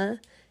drama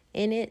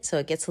in it, so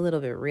it gets a little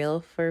bit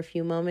real for a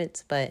few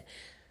moments. But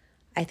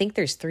I think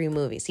there's 3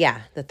 movies.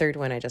 Yeah, the third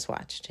one I just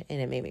watched, and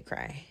it made me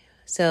cry.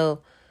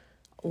 So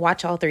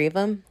watch all 3 of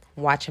them.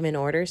 Watch them in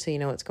order so you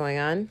know what's going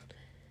on.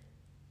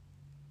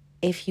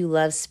 If you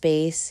love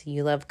space,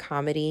 you love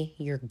comedy,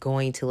 you're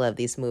going to love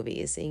these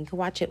movies. And you can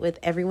watch it with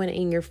everyone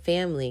in your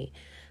family.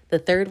 The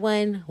third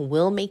one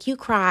will make you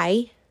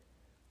cry.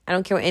 I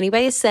don't care what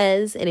anybody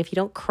says. And if you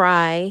don't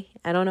cry,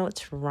 I don't know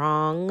what's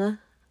wrong.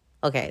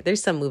 Okay,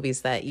 there's some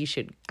movies that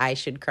I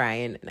should cry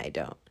in, and I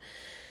don't.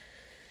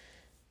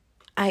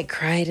 I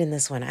cried in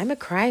this one. I'm a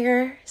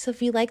crier. So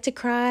if you like to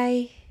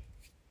cry,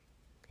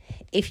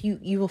 if you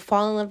will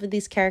fall in love with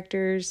these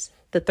characters.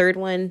 The third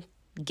one,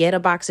 get a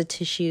box of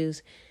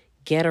tissues,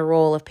 get a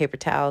roll of paper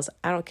towels.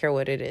 I don't care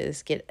what it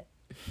is.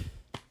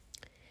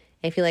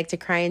 If you like to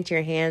cry into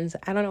your hands,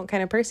 I don't know what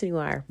kind of person you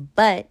are,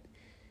 but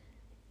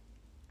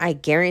I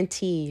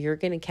guarantee you're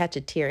going to catch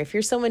a tear. If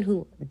you're someone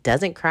who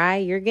doesn't cry,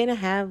 you're going to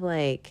have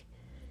like,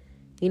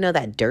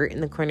 that dirt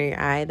in the corner of your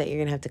eye that you're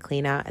going to have to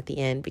clean out at the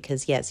end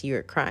because, yes,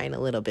 you're crying a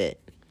little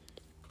bit.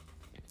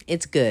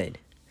 It's good.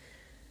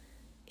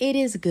 It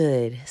is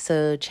good.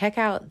 So check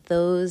out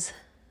those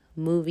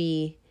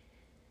movie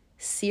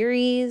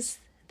series.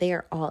 They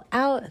are all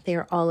out. They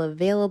are all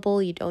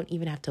available. You don't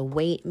even have to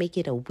wait. Make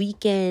it a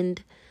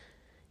weekend.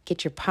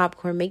 Get your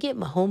popcorn. Make it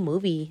a home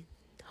movie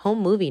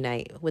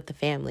night with the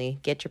family.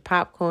 Get your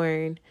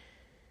popcorn.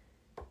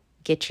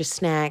 Get your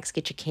snacks.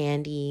 Get your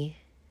candy.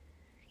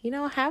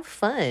 Have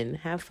fun.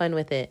 Have fun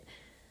with it.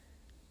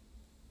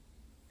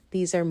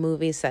 These are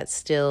movies that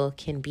still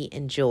can be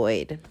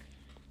enjoyed.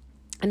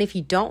 And if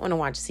you don't want to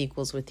watch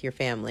sequels with your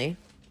family,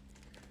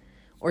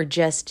 or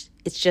it's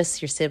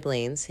just your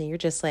siblings, and you're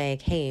just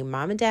like, hey,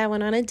 mom and dad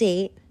went on a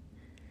date.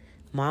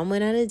 Mom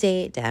went on a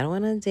date. Dad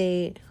went on a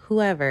date.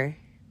 Whoever.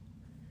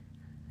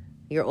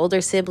 Your older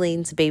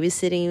siblings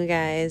babysitting you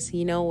guys.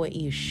 You know what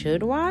you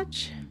should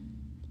watch?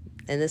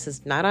 And this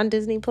is not on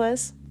Disney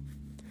Plus.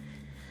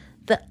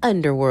 The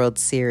Underworld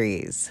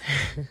series.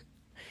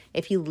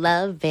 If you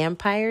love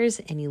vampires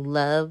and you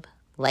love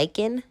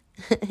lichen,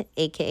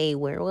 aka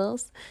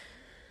werewolves,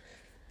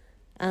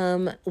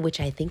 which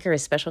I think are a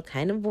special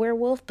kind of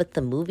werewolf, but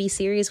the movie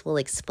series will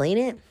explain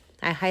it.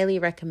 I highly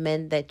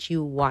recommend that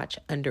you watch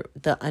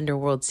the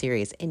Underworld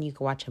series, and you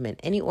can watch them in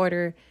any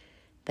order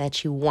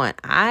that you want.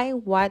 I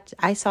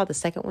saw the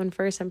second one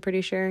first, I'm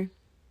pretty sure.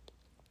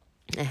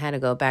 I had to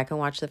go back and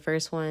watch the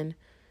first one.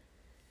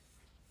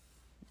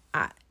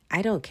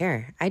 I don't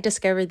care. I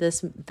discovered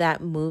that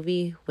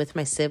movie with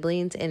my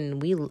siblings,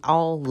 and we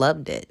all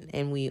loved it.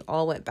 And we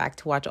all went back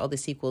to watch all the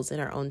sequels in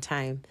our own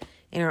time,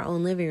 in our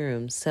own living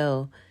room.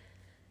 So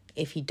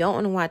if you don't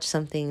want to watch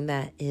something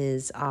that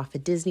is off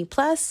of Disney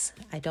Plus,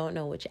 I don't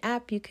know which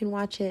app you can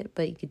watch it,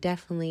 but you could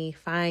definitely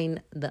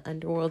find the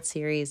Underworld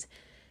series,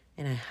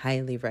 and I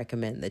highly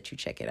recommend that you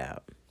check it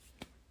out.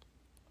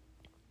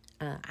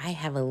 I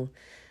have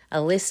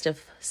a list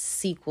of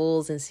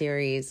sequels and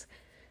series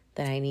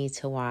that I need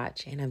to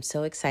watch, and I'm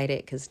so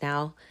excited because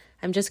now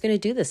I'm just going to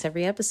do this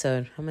every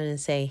episode. I'm going to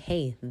say,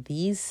 hey,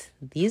 these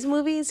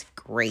movies,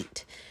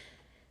 great.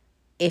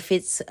 If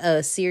it's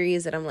a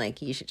series that I'm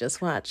like, you should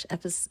just watch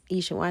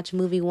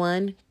movie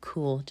 1,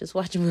 cool, just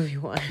watch movie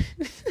 1.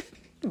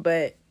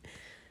 But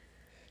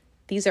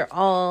these are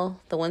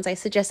all the ones I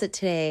suggested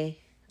today.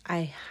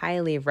 I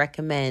highly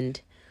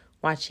recommend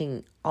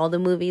watching all the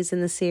movies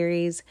in the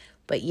series.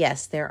 But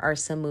yes, there are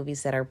some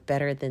movies that are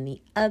better than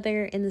the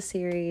other in the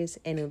series,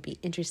 and it would be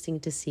interesting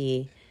to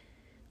see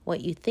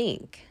what you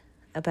think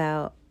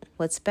about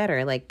what's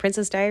better. Like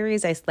Princess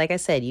Diaries, like I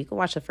said, you can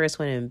watch the first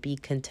one and be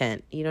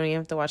content. You don't even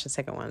have to watch the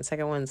second one. The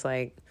second one's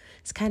like,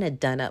 it's kind of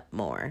done up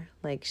more.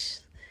 Like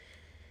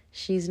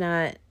she's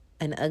not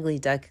an ugly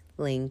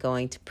duckling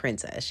going to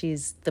princess.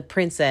 She's the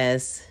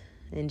princess,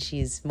 and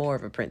she's more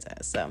of a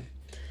princess. So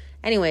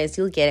anyways,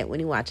 you'll get it when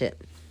you watch it.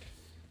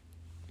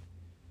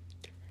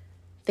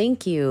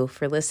 Thank you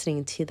for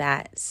listening to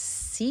that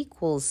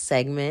sequels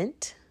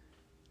segment.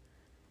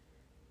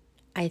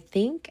 I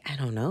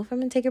don't know if I'm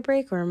going to take a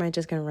break or am I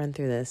just going to run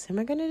through this? Am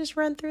I going to just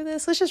run through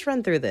this? Let's just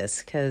run through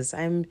this because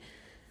I'm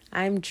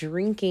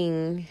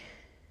drinking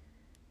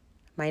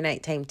my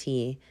nighttime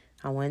tea.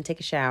 I want to take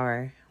a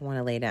shower. I want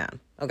to lay down.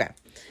 Okay.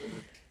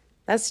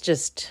 That's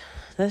just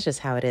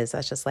how it is.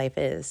 That's just life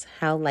is.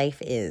 How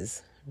life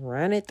is.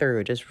 Run it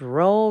through. Just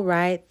roll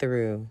right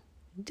through.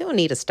 You don't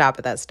need to stop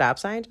at that stop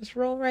sign. Just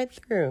roll right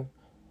through.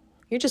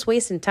 You're just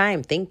wasting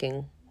time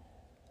thinking.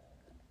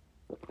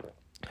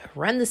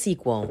 Run the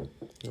sequel.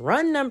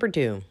 Run number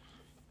 2.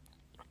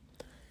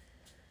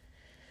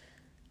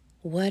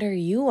 What are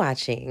you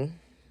watching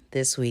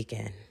this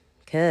weekend?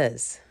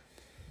 Because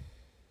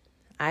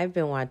I've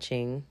been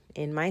watching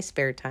in my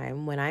spare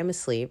time when I'm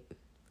asleep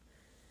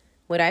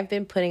what I've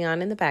been putting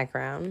on in the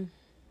background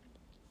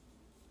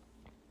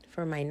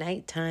for my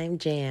nighttime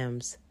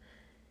jams.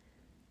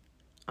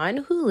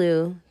 On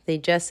Hulu, they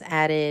just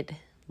added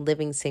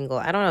Living Single.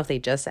 I don't know if they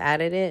just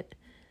added it,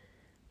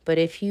 but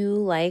if you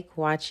like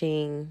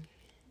watching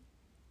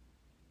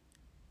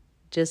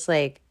just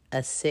like a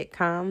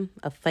sitcom,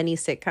 a funny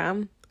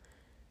sitcom,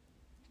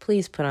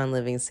 please put on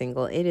Living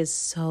Single. It is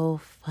so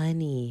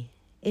funny.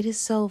 It is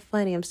so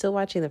funny. I'm still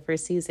watching the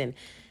first season.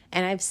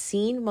 And I've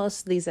seen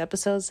most of these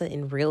episodes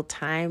in real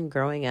time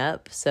growing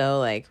up. So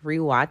like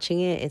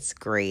rewatching it, it's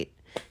great.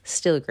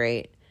 Still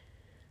great.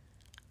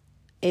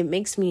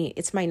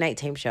 It's my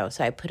nighttime show.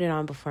 So I put it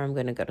on before I'm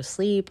going to go to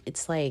sleep.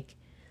 It's like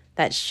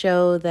that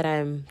show that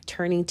I'm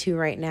turning to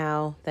right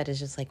now that is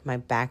just like my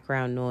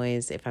background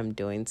noise if I'm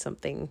doing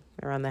something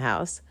around the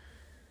house.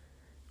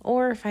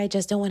 Or if I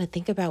just don't want to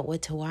think about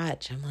what to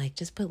watch, I'm like,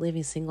 just put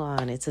Living Single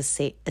on. It's a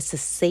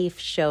safe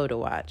show to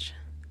watch.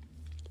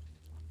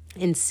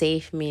 And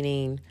safe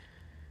meaning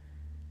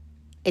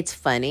it's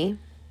funny.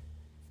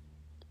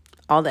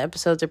 All the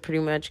episodes are pretty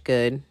much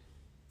good.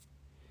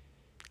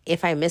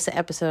 If I miss an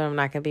episode, I'm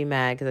not going to be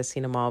mad because I've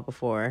seen them all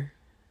before.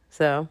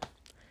 So,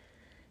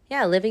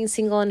 yeah, Living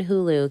Single on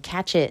Hulu.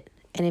 Catch it.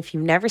 And if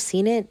you've never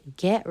seen it,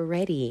 get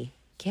ready.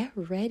 Get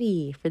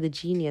ready for the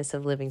genius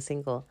of Living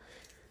Single.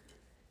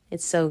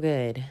 It's so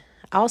good.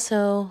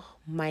 Also,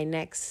 my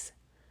next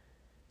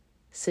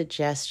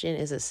suggestion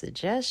is a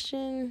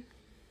suggestion.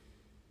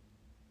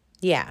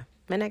 Yeah,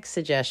 my next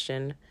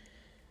suggestion.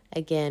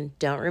 Again,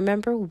 don't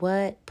remember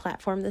what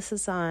platform this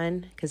is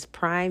on because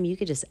Prime, you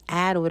could just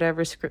add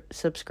whatever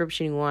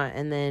subscription you want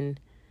and then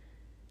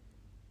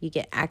you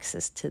get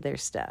access to their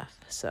stuff.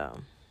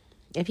 So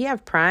if you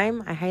have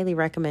Prime, I highly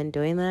recommend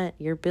doing that.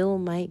 Your bill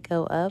might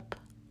go up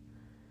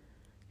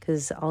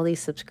because all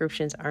these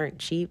subscriptions aren't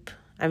cheap.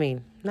 I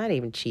mean, not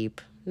even cheap,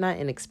 not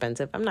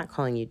inexpensive. I'm not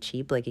calling you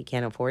cheap like you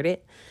can't afford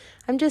it.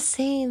 I'm just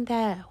saying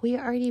that we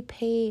already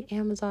pay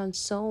Amazon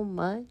so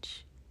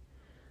much.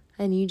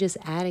 And you just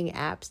adding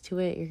apps to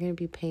it, you're going to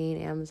be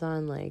paying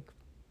Amazon like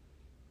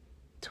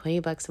 $20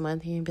 a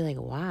month. And you're going to be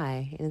like,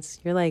 why? And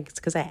you're like, it's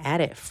because I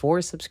added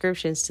 4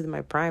 subscriptions to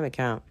my Prime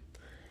account.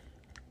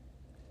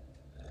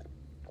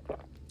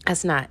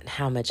 That's not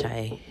how much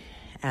I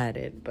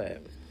added,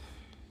 but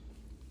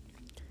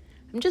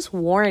I'm just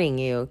warning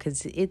you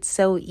because it's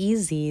so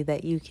easy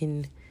that you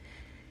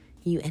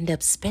end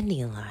up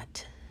spending a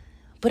lot.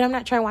 But I'm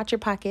not trying to watch your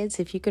pockets.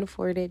 If you can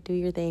afford it, do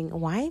your thing.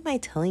 Why am I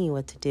telling you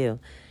what to do?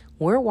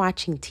 We're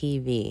watching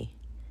TV.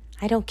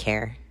 I don't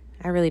care.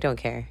 I really don't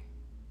care.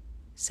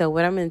 So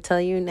what I'm going to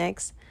tell you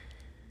next,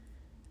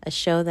 a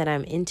show that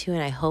I'm into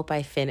and I hope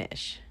I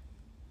finish.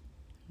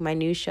 My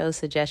new show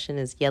suggestion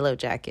is Yellow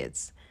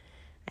Jackets.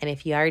 And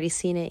if you already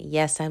seen it,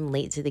 yes, I'm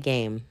late to the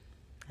game.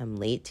 I'm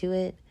late to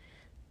it.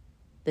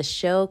 The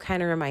show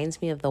kind of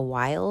reminds me of The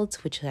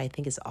Wilds, which I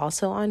think is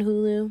also on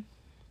Hulu.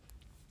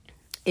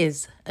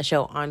 Is a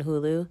show on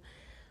Hulu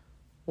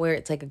where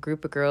it's like a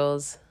group of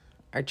girls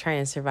are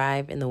trying to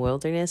survive in the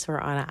wilderness or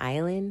on an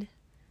island.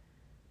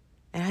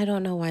 And I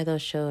don't know why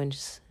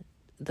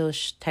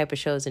those type of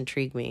shows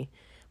intrigue me.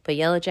 But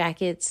Yellow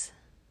Jackets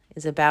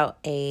is about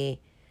a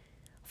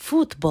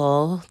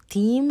football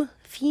team,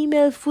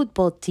 female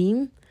football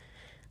team.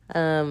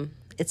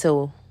 It's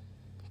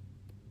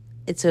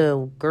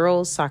a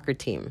girls soccer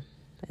team.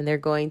 And they're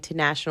going to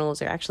nationals.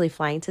 They're actually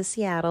flying to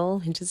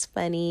Seattle, which is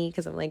funny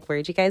because I'm like,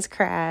 where'd you guys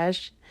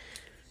crash?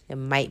 It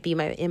might be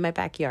in my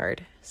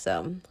backyard.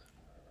 So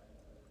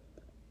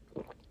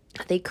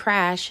they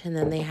crash and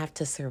then they have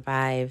to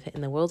survive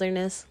in the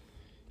wilderness.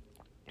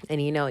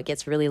 And it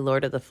gets really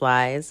Lord of the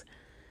Flies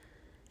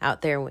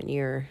out there when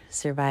you're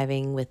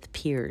surviving with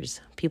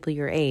peers, people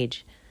your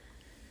age.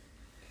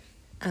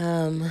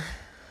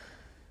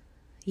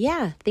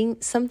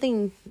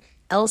 Something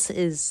else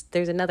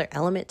there's another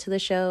element to the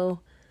show.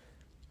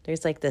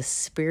 There's like this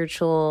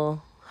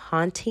spiritual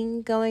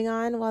haunting going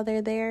on while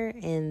they're there,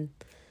 and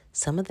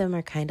some of them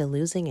are kind of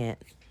losing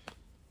it.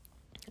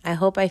 I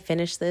hope I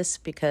finish this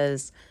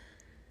because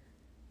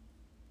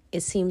it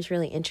seems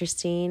really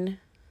interesting,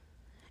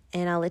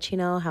 and I'll let you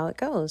know how it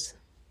goes.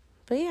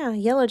 But yeah,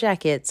 Yellow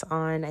Jackets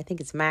on, I think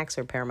it's Max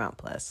or Paramount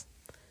Plus.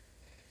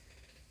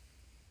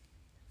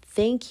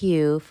 Thank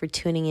you for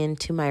tuning in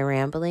to my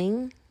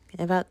rambling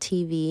about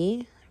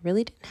TV.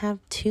 really didn't have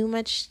too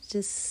much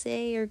to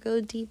say or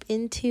go deep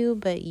into,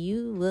 but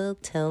you will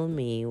tell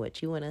me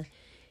what you want to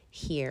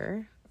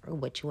hear or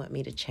what you want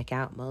me to check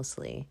out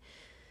mostly.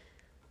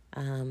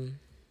 And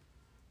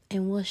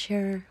we'll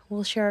share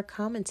our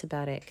comments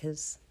about it,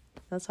 because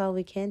that's all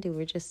we can do.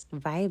 We're just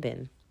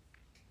vibing.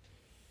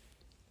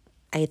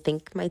 I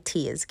think my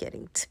tea is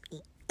getting to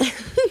me.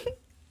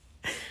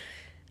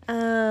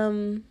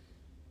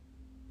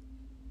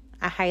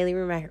 I highly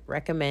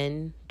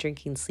recommend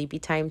drinking sleepy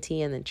time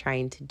tea and then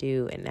trying to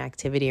do an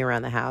activity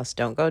around the house.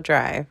 Don't go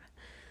drive,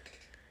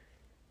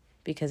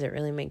 because it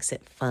really makes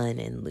it fun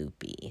and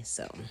loopy.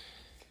 So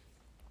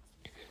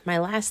my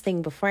last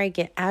thing before I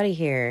get out of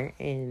here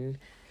and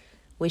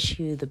wish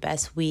you the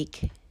best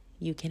week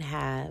you can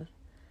have,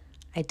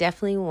 I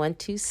definitely want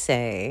to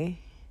say,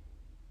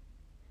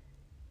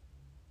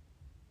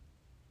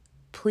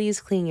 please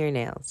clean your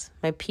nails.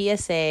 My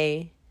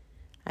PSA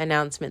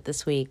announcement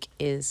this week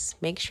is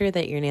make sure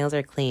that your nails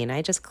are clean.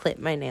 I just clip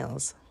my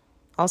nails.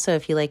 Also,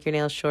 if you like your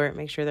nails short,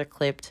 make sure they're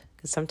clipped,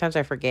 because sometimes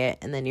I forget,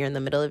 and then you're in the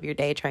middle of your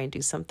day trying to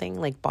do something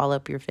like ball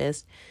up your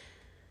fist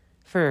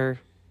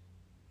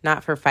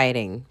not for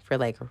fighting, for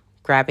like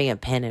grabbing a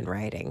pen and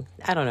writing.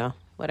 I don't know,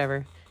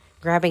 whatever.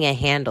 Grabbing a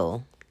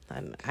handle.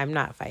 I'm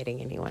not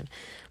fighting anyone.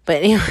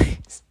 But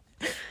anyways,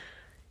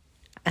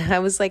 I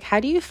was like, how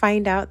do you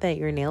find out that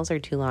your nails are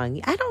too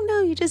long? I don't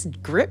know. You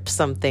just grip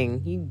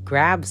something. You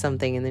grab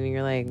something and then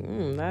you're like,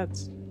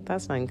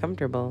 that's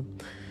uncomfortable.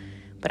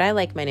 But I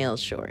like my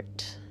nails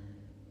short.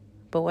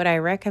 But what I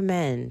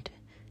recommend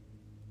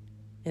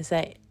is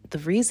that the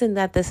reason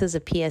that this is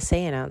a PSA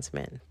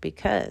announcement,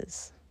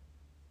 because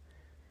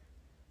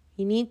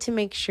you need to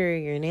make sure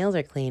your nails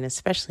are clean,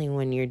 especially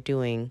when you're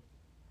doing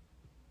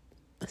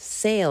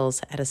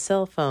sales at a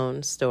cell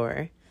phone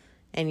store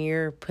and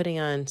you're putting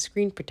on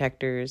screen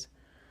protectors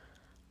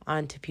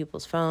onto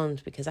people's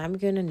phones, because I'm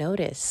going to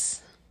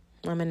notice.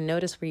 I'm going to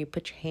notice where you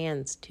put your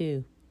hands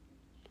too.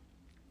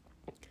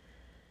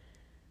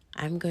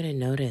 I'm going to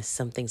notice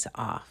something's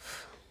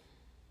off.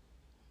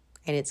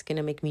 And it's going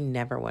to make me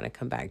never want to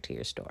come back to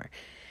your store.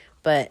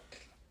 But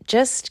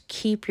just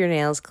keep your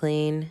nails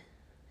clean.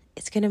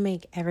 It's going to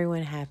make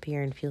everyone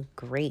happier and feel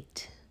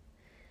great.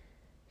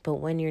 But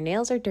when your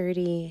nails are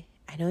dirty,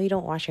 I know you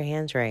don't wash your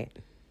hands right.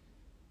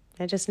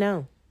 I just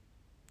know.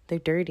 They're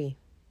dirty.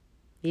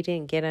 You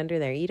didn't get under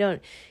there. You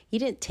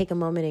didn't take a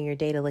moment in your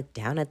day to look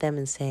down at them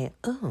and say,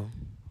 oh,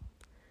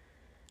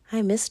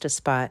 I missed a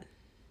spot.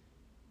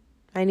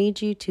 I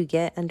need you to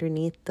get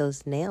underneath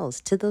those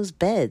nails, to those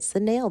beds, the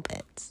nail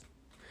beds.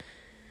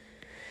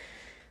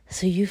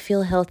 So you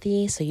feel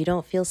healthy, so you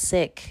don't feel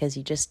sick because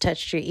you just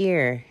touched your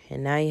ear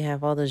and now you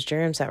have all those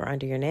germs that were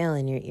under your nail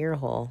in your ear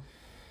hole.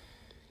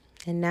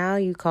 And now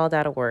you called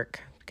out of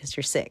work because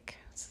you're sick.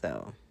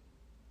 So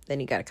then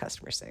you got a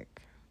customer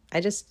sick.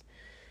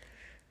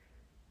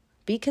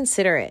 Be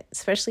considerate,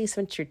 especially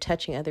since you're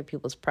touching other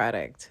people's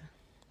product.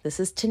 This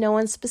is to no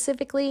one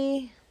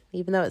specifically,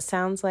 even though it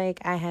sounds like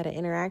I had an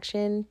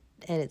interaction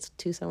and it's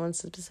to someone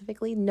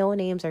specifically. No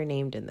names are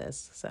named in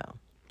this, so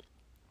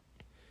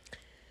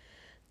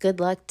good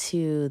luck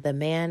to the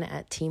man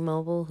at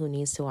T-Mobile who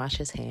needs to wash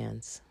his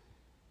hands.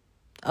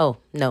 Oh,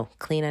 no,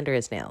 clean under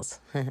his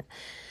nails.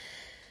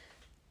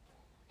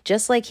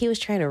 Just like he was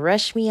trying to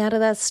rush me out of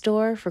that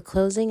store for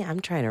closing, I'm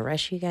trying to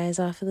rush you guys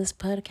off of this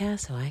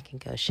podcast so I can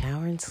go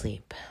shower and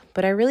sleep.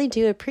 But I really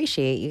do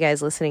appreciate you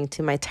guys listening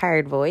to my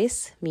tired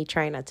voice, me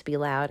trying not to be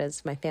loud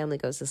as my family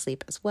goes to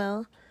sleep as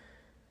well.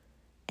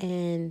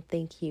 And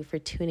thank you for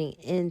tuning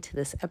into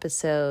this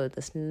episode,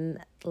 this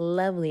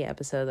lovely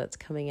episode that's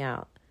coming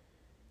out.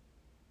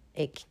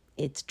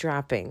 It's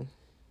dropping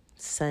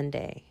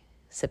Sunday,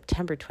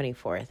 September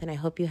 24th. And I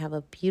hope you have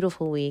a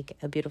beautiful week,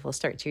 a beautiful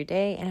start to your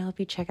day. And I hope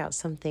you check out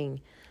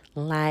something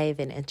live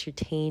and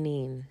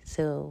entertaining.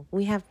 So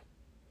we have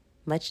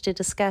much to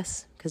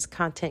discuss because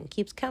content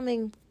keeps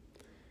coming.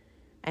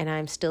 And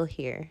I'm still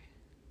here.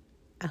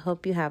 I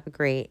hope you have a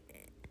great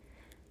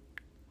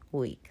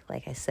week,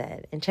 like I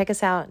said. And check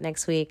us out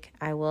next week.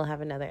 I will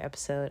have another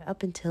episode.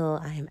 Up until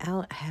I am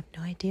out, I have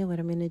no idea what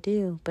I'm going to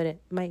do. But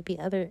it might be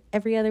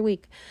every other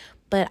week.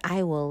 But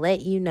I will let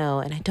you know.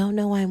 And I don't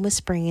know why I'm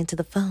whispering into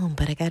the phone,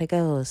 but I gotta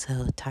go.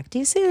 So talk to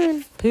you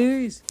soon.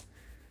 Peace.